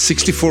 It's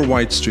 64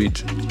 White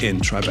Street in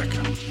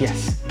Tribeca.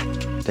 Yes.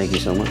 Thank you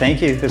so much.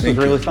 Thank you. This was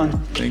really fun.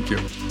 Thank you.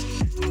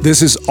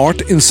 This is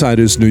Art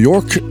Insiders New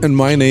York, and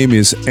my name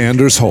is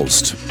Anders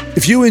Holst.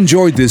 If you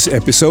enjoyed this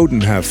episode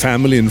and have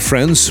family and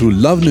friends who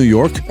love New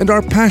York and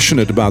are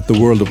passionate about the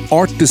world of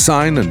art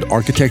design and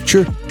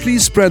architecture,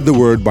 please spread the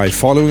word by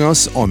following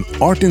us on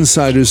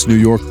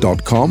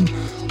artinsidersnewyork.com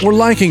or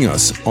liking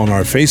us on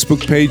our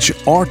Facebook page,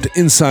 Art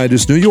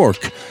Insiders New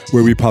York,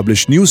 where we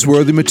publish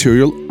newsworthy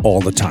material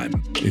all the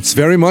time. It's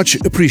very much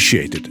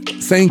appreciated.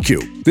 Thank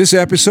you. This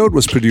episode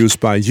was produced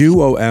by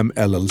UOM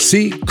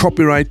LLC,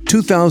 copyright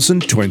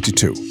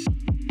 2022.